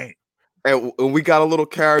win this game. And we got a little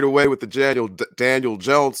carried away with the Daniel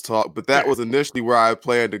Jones talk, but that was initially where I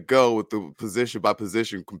planned to go with the position by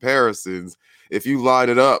position comparisons. If you line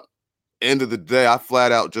it up, end of the day, I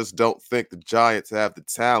flat out just don't think the Giants have the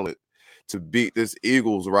talent to beat this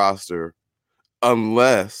Eagles roster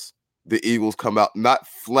unless the Eagles come out not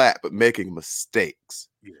flat, but making mistakes.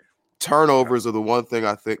 Yeah. Turnovers are the one thing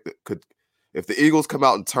I think that could, if the Eagles come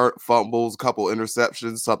out and turn fumbles, a couple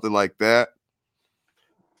interceptions, something like that,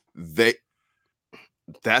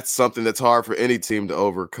 that's something that's hard for any team to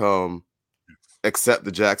overcome except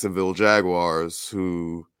the Jacksonville Jaguars,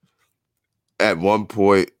 who at one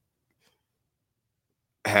point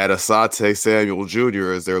had Asante Samuel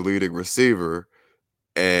Jr. as their leading receiver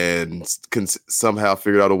and somehow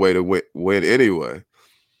figured out a way to win anyway.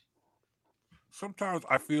 Sometimes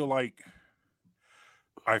I feel like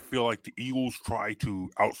the Eagles try to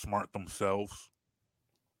outsmart themselves.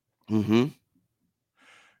 Mm-hmm.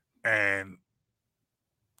 And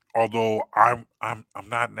although I'm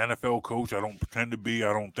not an NFL coach, I don't pretend to be.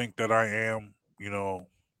 I don't think that I am. You know,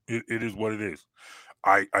 it is what it is.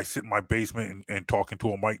 I sit in my basement and talking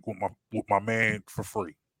to a mic with my man for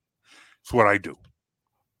free. It's what I do.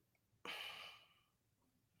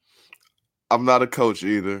 I'm not a coach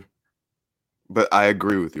either, but I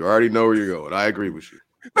agree with you. I already know where you're going. I agree with you.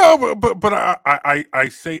 No, but I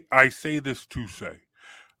say this to say,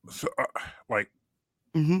 so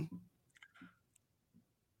mm-hmm.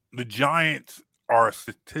 The Giants are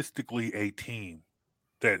statistically a team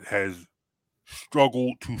that has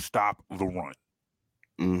struggled to stop the run.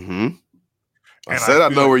 Mm-hmm. I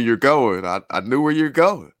know where you're going. I knew where you're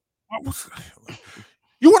going.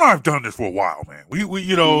 You and I have done this for a while, man. We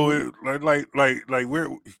you know,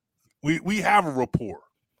 we have a rapport.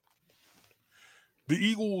 The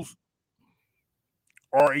Eagles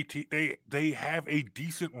are a team. They have a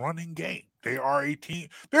decent running game. They're a team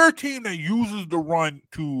that uses the run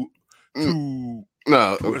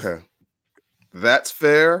okay. That's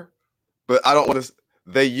fair, but I don't want to.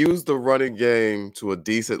 They use the running game to a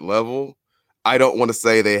decent level. I don't want to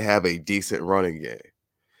say they have a decent running game.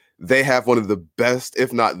 They have one of the best,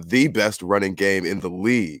 if not the best, running game in the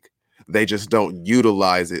league. They just don't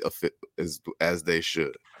utilize it as they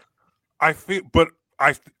should. I feel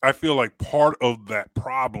like part of that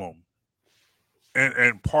problem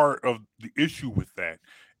and part of the issue with that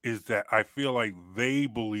is that I feel like they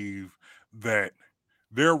believe that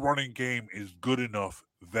their running game is good enough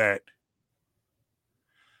that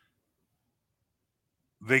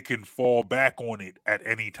they can fall back on it at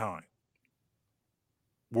any time.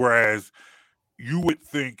 Whereas you would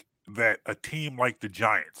think that a team like the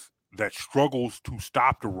Giants that struggles to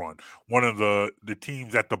stop the run, one of the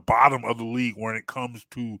teams at the bottom of the league when it comes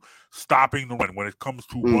to stopping the run, when it comes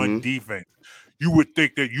to run defense, you would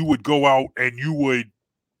think that you would go out and you would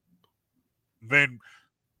then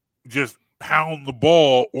just pound the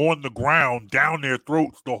ball on the ground down their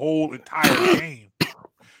throats the whole entire game.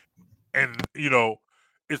 And, you know,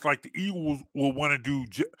 it's like the Eagles will want to do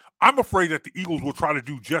I'm afraid that the Eagles will try to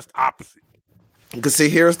do just opposite. Because, see,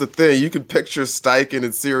 here's the thing. You can picture Steichen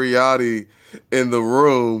and Sirianni in the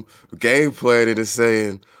room game planning and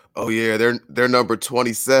saying, oh yeah, they're number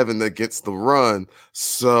 27 against the run,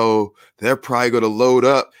 so they're probably going to load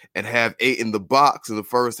up and have 8 in the box in the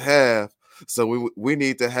first half. So we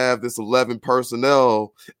need to have this 11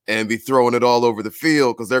 personnel and be throwing it all over the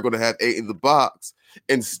field because they're going to have 8 in the box,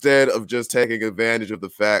 instead of just taking advantage of the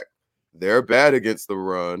fact they're bad against the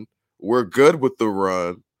run. We're good with the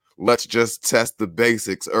run. Let's just test the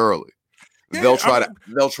basics early. Yeah, they'll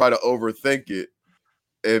try to overthink it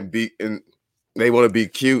and they want to be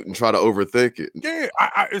cute and try to overthink it. Yeah,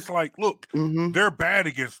 it's like, look, they're bad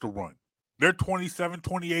against the run. They're 27,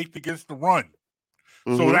 28 against the run.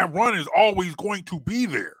 So that run is always going to be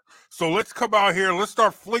there. So let's come out here. Let's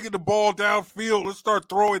start flinging the ball downfield. Let's start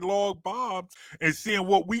throwing long bombs and seeing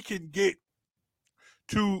what we can get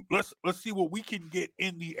to. Let's see what we can get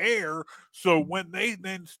in the air. So when they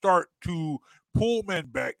then start to pull men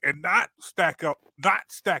back and not stack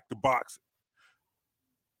the box,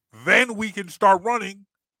 then we can start running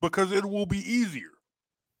because it will be easier.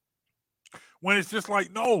 When it's just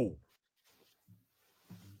like, no.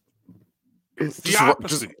 It's the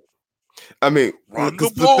opposite. Run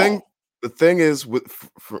the ball. The thing is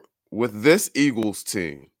with this Eagles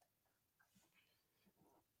team,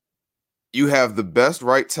 you have the best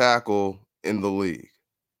right tackle in the league,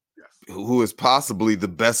 yes, who is possibly the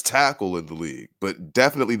best tackle in the league, but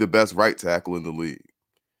definitely the best right tackle in the league.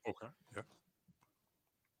 Okay. Yeah.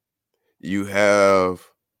 You have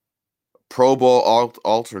Pro Bowl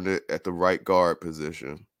alternate at the right guard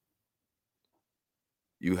position.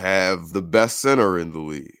 You have the best center in the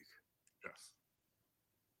league. Yes.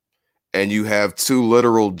 And you have 2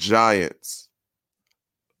 literal giants,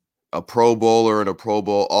 a Pro Bowler and a Pro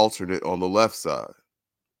Bowl alternate on the left side.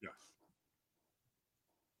 Yes.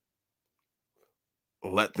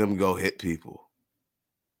 Let them go hit people.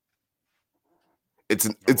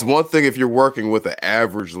 It's one thing if you're working with an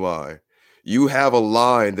average line. You have a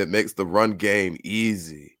line that makes the run game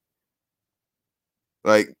easy.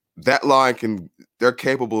 Like, that line they're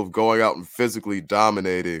capable of going out and physically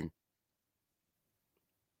dominating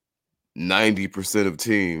 90% of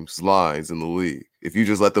teams' lines in the league. If you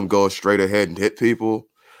just let them go straight ahead and hit people,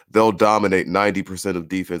 they'll dominate 90% of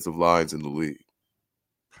defensive lines in the league.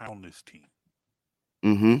 Pound this team.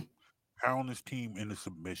 Mm-hmm. Pound this team into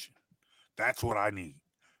submission. That's what I need.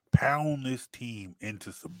 Pound this team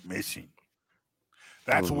into submission.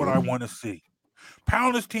 That's what I want to see.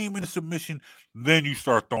 Pound this team into submission. Then you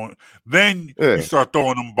start throwing. You start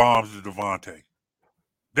throwing them bombs to Devontae.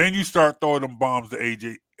 Then you start throwing them bombs to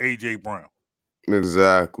AJ Brown.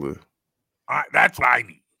 Exactly. That's what I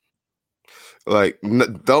need. Like,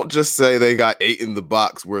 don't just say they got 8 in the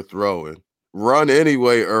box we're throwing. Run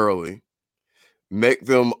anyway early. Make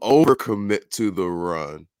them overcommit to the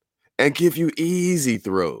run and give you easy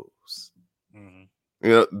throws.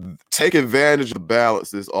 Mm-hmm. Take advantage of the balance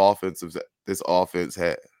this offense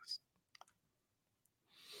has.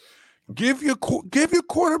 Give your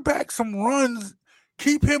quarterback some runs.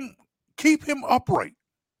 Keep him upright.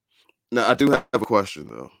 Now, I do have a question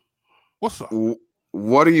though. What's up?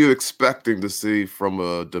 What are you expecting to see from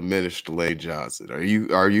a diminished Lane Johnson? Are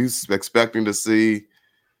you expecting to see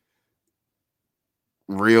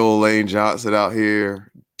real Lane Johnson out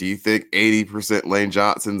here? Do you think 80% Lane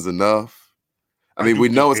Johnson's enough? I mean, we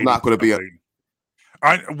know it's not going to be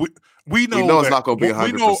we know it's not going to be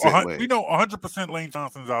 100% Lane. We know 100% Lane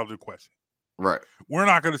Johnson's out of the question. Right. We're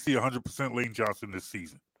not going to see 100% Lane Johnson this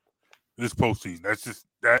season, this postseason. That's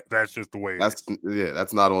just the way it is. Yeah,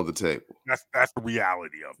 that's not on the table. That's the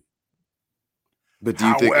reality of it. But do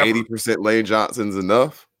you think 80% Lane Johnson's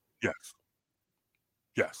enough?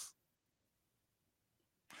 Yes.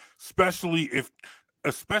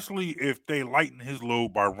 Especially if they lighten his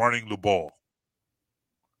load by running the ball.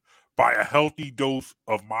 By a healthy dose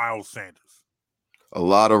of Miles Sanders. A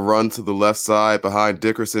lot of run to the left side behind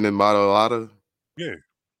Dickerson and Mailata. Yeah.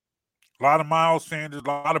 A lot of Miles Sanders, a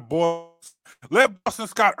lot of boys. Let Boston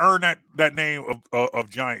Scott earn that name of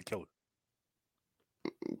giant killer.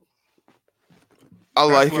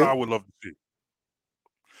 That's what I would love to see.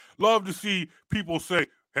 Love to see people say,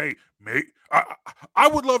 hey, mate, I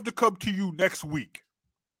would love to come to you next week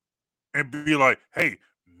and be like, hey,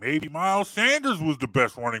 maybe Miles Sanders was the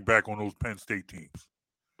best running back on those Penn State teams.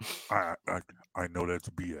 I know that's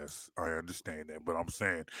BS. I understand that, but I'm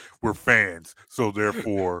saying we're fans, so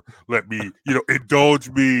therefore let me, indulge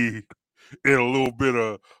me in a little bit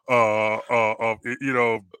of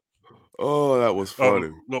Oh, that was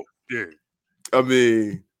funny. Yeah. I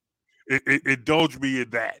mean, indulge me in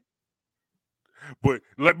that. But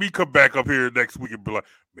let me come back up here next week and be like,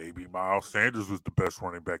 maybe Miles Sanders was the best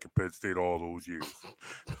running back in Penn State all those years.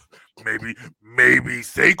 Maybe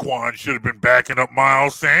Saquon should have been backing up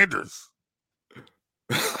Miles Sanders.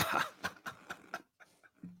 Maybe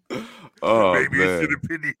it should have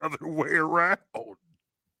been the other way around.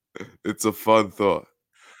 It's a fun thought.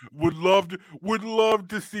 Would love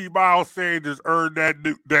to see Miles Sanders earn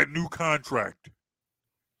that new contract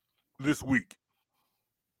this week.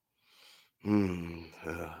 I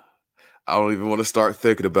don't even want to start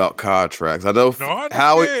thinking about contracts. I know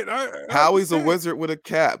Howie's a wizard with a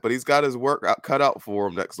cap, but he's got his work cut out for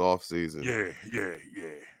him next offseason. Yeah.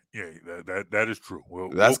 That is true. We'll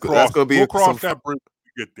cross that bridge when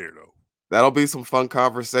we get there, though. That'll be some fun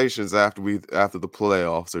conversations after the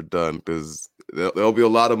playoffs are done, because there'll be a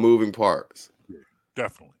lot of moving parts. Yeah,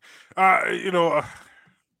 definitely.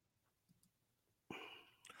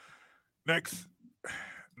 Next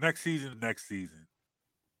season.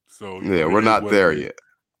 So we're not there yet.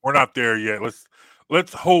 We're not there yet.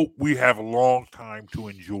 Let's hope we have a long time to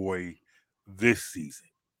enjoy this season.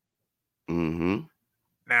 Mm-hmm.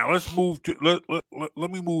 Now let's move to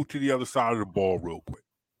let me move to the other side of the ball real quick.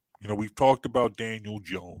 We've talked about Daniel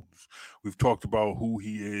Jones. We've talked about who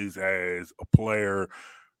he is as a player,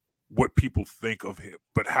 what people think of him.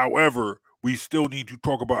 But however, we still need to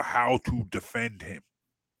talk about how to defend him.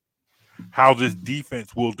 How this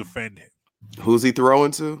defense will defend him. Who's he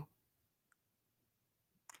throwing to?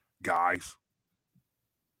 Guys.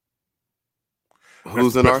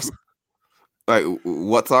 Who's in our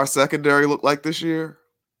what's our secondary look like this year?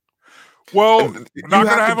 Well, not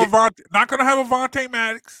gonna have Avonte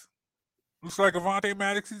Maddox. Looks like Avonte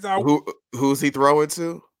Maddox is out. Who's he throwing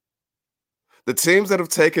to? The teams that have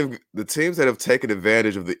taken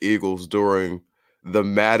advantage of the Eagles during the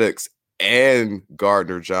Maddox and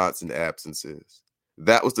Gardner Johnson absences.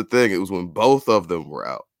 That was the thing. It was when both of them were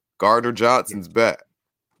out. Gardner Johnson's back.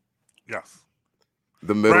 Yes.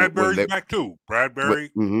 The middle. Bradbury's back too. Bradbury.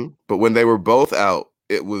 But when they were both out,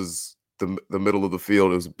 it was the middle of the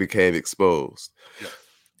field became exposed. Yes.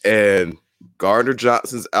 And Gardner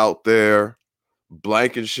Johnson's out there.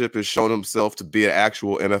 Blankenship has shown himself to be an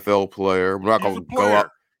actual NFL player. We're not going to go out.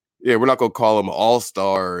 Yeah, we're not going to call him an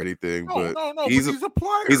all-star or anything, but he's a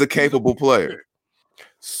player. He's a capable player.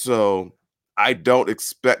 So I don't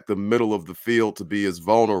expect the middle of the field to be as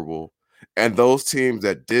vulnerable. And those teams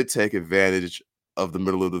that did take advantage of the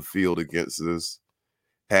middle of the field against us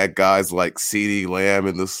had guys like CeeDee Lamb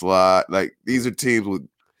in the slot. Like, these are teams with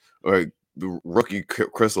the rookie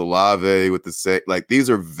Chris Olave with the same. Like, these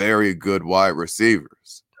are very good wide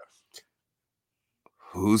receivers.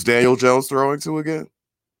 Who's Daniel Jones throwing to again?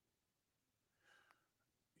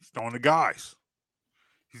 He's throwing the guys.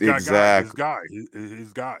 He's got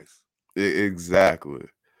his guys. Exactly.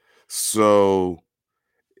 So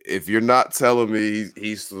if you're not telling me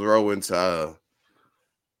he's throwing to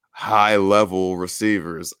high-level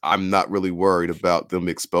receivers, I'm not really worried about them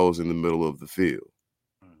exposing the middle of the field.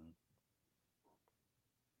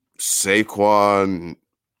 Saquon,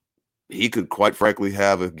 he could quite frankly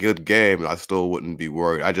have a good game, and I still wouldn't be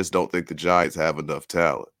worried. I just don't think the Giants have enough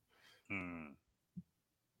talent.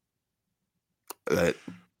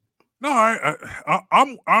 No,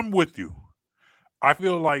 I'm with you. I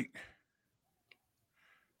feel like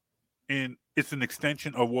it's an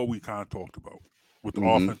extension of what we kind of talked about with the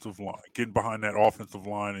offensive line, getting behind that offensive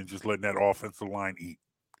line and just letting that offensive line eat.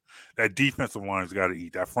 That defensive line's got to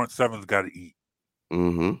eat. That front seven's got to eat.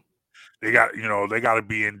 Mm-hmm. They got to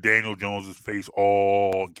be in Daniel Jones's face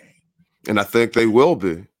all game. And I think they will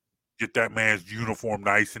be. Get that man's uniform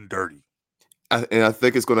nice and dirty. And I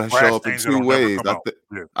think it's going to show up in two ways.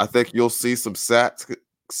 I think you'll see some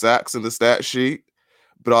sacks in the stat sheet,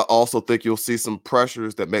 but I also think you'll see some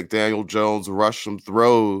pressures that make Daniel Jones rush some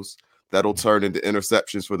throws that'll turn into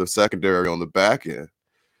interceptions for the secondary on the back end.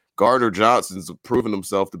 Gardner Johnson's proven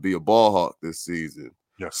himself to be a ball hawk this season.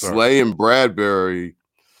 Yes, sir. Slay and Bradbury,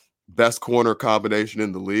 best corner combination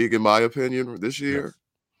in the league, in my opinion, this year.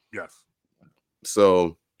 Yes.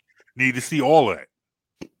 So need to see all that.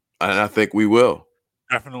 And I think we will.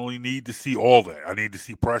 Definitely need to see all that. I need to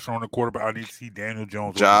see pressure on the quarterback. I need to see Daniel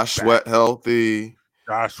Jones. Josh Sweat healthy.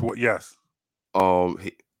 Josh Sweat, yes.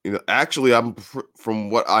 Actually,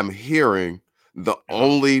 from what I'm hearing, the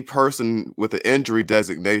only person with an injury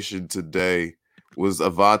designation today was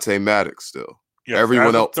Avonte Maddox still. Yes,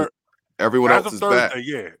 everyone else is back.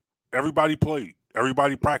 Yeah. Everybody played.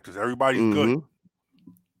 Everybody practiced. Everybody's good.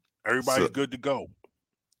 Everybody's good to go.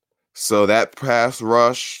 So that pass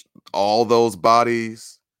rush, all those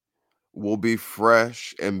bodies will be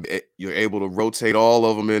fresh, and you're able to rotate all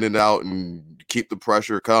of them in and out and keep the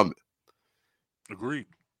pressure coming. Agreed.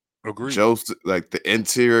 Joseph, like the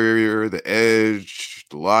interior, the edge,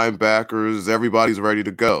 the linebackers, everybody's ready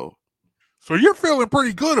to go. So you're feeling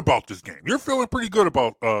pretty good about this game. You're feeling pretty good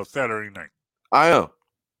about Saturday night. I am.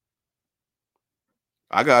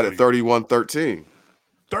 I got it 31-13.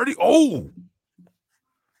 30. Oh,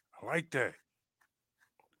 I like that.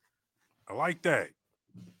 I like that.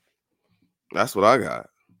 That's what I got.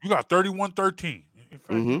 You got 31-13. In fact,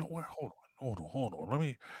 you know what? Hold on. Let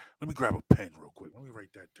me grab a pen real quick. Let me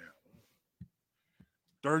write that down.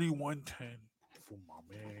 31-10 for my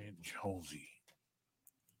man Jonesy.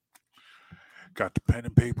 Got the pen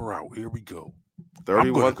and paper out. Here we go.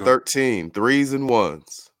 31-13. 3s and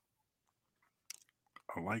 1s.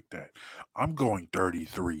 I like that. I'm going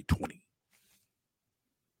 33-20.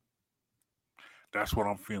 That's what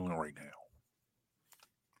I'm feeling right now.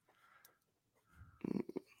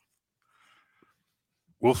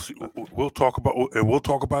 We'll see. We'll talk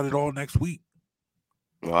about it all next week.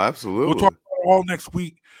 Oh, absolutely. We'll talk about it all next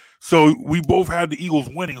week. So we both had the Eagles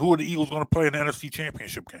winning. Who are the Eagles going to play in the NFC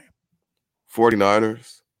Championship game?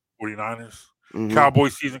 49ers. 49ers.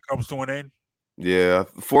 Cowboys season comes to an end. Yeah,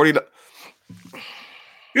 49.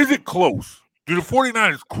 Is it close? Do the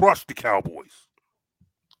 49ers crush the Cowboys?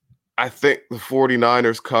 I think the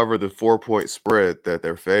 49ers cover the 4-point spread that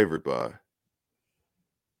they're favored by.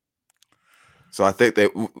 So I think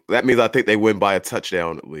that means I think they win by a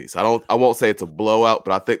touchdown at least. I won't say it's a blowout,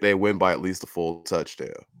 but I think they win by at least a full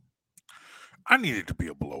touchdown. I need it to be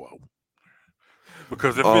a blowout.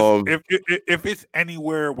 Because if it's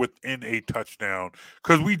anywhere within a touchdown,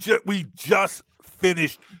 because we just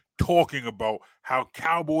finished talking about how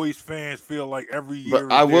Cowboys fans feel like every year.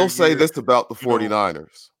 But I will say this about the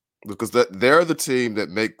 49ers, because they're the team that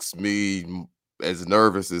makes me as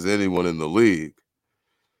nervous as anyone in the league.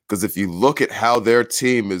 Because if you look at how their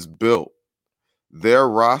team is built, their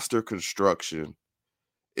roster construction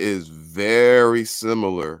is very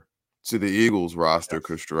similar to the Eagles' roster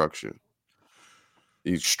construction.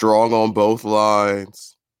 He's strong on both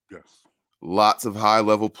lines. Yes. Lots of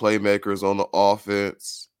high-level playmakers on the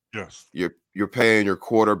offense. Yes. You're paying your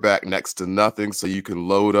quarterback next to nothing so you can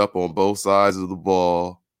load up on both sides of the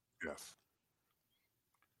ball. Yes.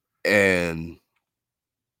 And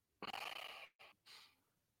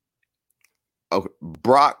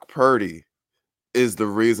Brock Purdy is the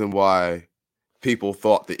reason why people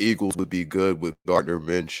thought the Eagles would be good with Gardner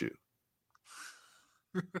Minshew.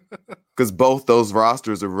 Because both those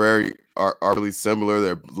rosters are really similar.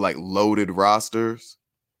 They're like loaded rosters.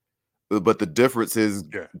 But the difference is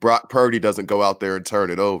Brock Purdy doesn't go out there and turn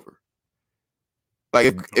it over.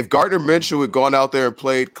 Like if Gardner Minshew had gone out there and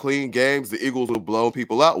played clean games, the Eagles would have blown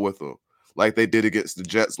people out with him like they did against the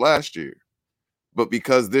Jets last year. But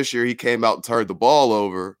because this year he came out and turned the ball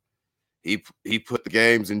over, he put the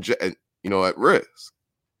games at risk.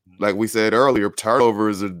 Like we said earlier,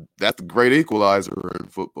 turnovers that's a great equalizer in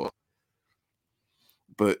football.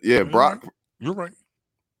 But yeah, Brock, you're right.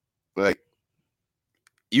 Like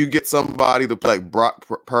you get somebody to play like Brock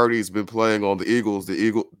Purdy's been playing on the Eagles.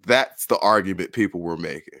 That's the argument people were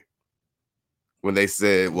making when they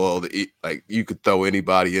said, "Well, you could throw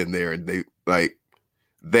anybody in there," and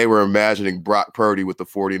they were imagining Brock Purdy with the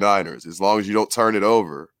 49ers. As long as you don't turn it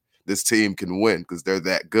over, this team can win because they're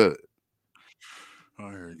that good.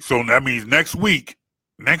 So that means next week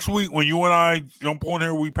when you and I jump on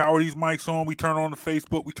here, we power these mics on, we turn on the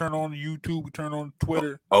Facebook, we turn on the YouTube, we turn on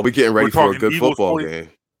Twitter. Oh, we're getting ready for a good football game.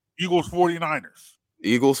 Eagles 49ers.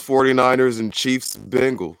 Eagles 49ers and Chiefs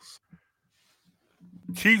Bengals.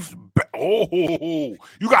 Chiefs. Oh,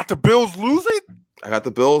 you got the Bills losing? I got the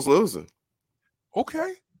Bills losing.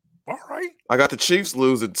 Okay. All right. I got the Chiefs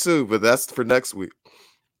losing too, but that's for next week.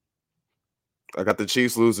 I got the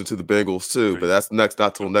Chiefs losing to the Bengals too, but that's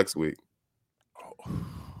not till next week.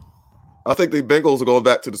 I think the Bengals are going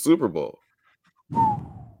back to the Super Bowl.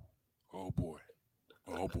 Oh boy.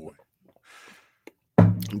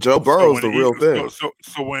 Joe Burrow's the real thing. So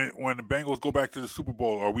when the Bengals go back to the Super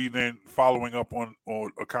Bowl, are we then following up on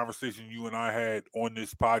a conversation you and I had on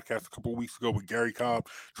this podcast a couple of weeks ago with Gary Cobb,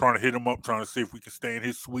 trying to hit him up, trying to see if we can stay in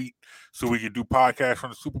his suite so we can do podcasts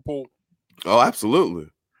from the Super Bowl? Oh, absolutely.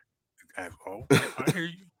 Oh, I hear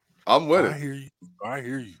you. I'm with it. I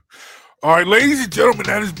hear you. All right, ladies and gentlemen,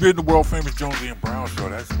 that has been the world famous Jonesy and Brown show.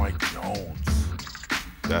 That's Mike Jones.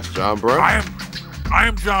 That's John Brown. I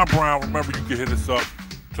am John Brown. Remember, you can hit us up.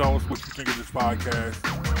 Tell us what you think of this podcast.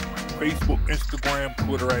 Facebook, Instagram,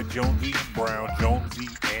 Twitter at Jonesy and Brown, Jonesy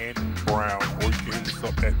and Brown, or you can hit us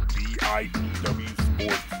up at BITW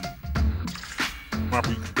Sports. Remember,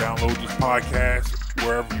 you can download this podcast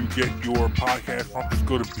wherever you get your podcast from. Just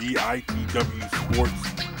go to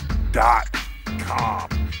BITWsports.com.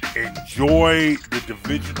 Enjoy the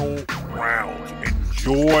divisional rounds.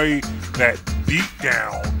 Enjoy that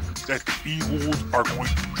beatdown that the Eagles are going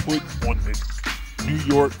to put on the New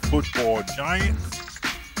York Football Giants.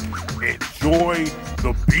 Enjoy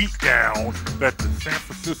the beatdown that the San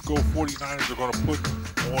Francisco 49ers are going to put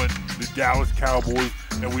on the Dallas Cowboys,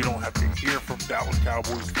 and we don't have to hear from Dallas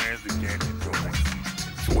Cowboys fans again until next season.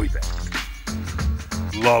 Enjoy that.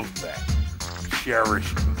 Love that.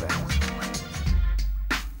 Cherish that.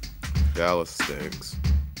 Dallas stinks.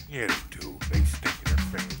 Yeah, they do. They stink and their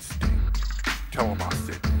fans stink. Tell them I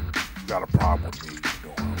said that. You got a problem with me, you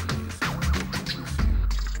know how it is.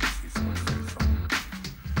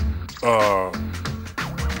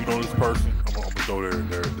 You know this person? I'm gonna throw their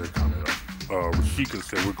comment up. Rashika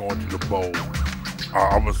said we're going to the bowl.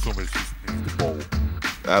 I'm assuming she means the bowl.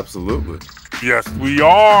 Absolutely. Yes, we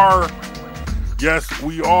are. Yes,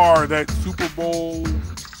 we are. That Super Bowl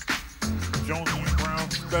Jonesy and Brown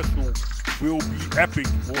special will be epic.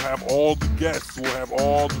 We'll have all the guests. We'll have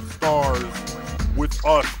all the stars with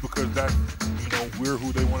us because that's, we're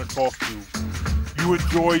who they want to talk to. You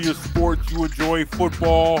enjoy your sports. You enjoy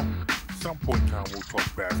football. At some point in time, we'll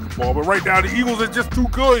talk basketball. But right now, the Eagles are just too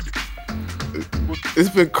good. It's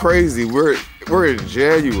been crazy. We're in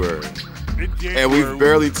January. And we've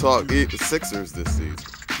barely talked Sixers this season.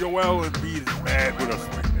 Joel Embiid is mad with us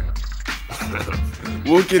right now.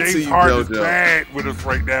 We'll get James to you, Harden JoJo. is mad with us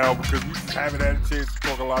right now because we just haven't had a chance to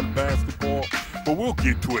talk a lot of basketball. But we'll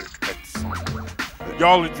get to it at some point.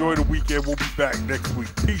 Y'all enjoy the weekend. We'll be back next week.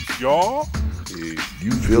 Peace, y'all. You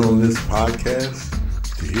feeling this podcast?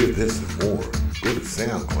 To hear this and more, go to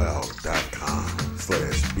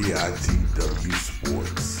SoundCloud.com/BITW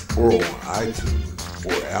Sports or on iTunes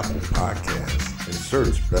or Apple Podcasts and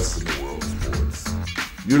search Best in the World Sports.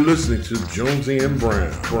 You're listening to Jonesy and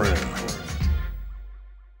Brown.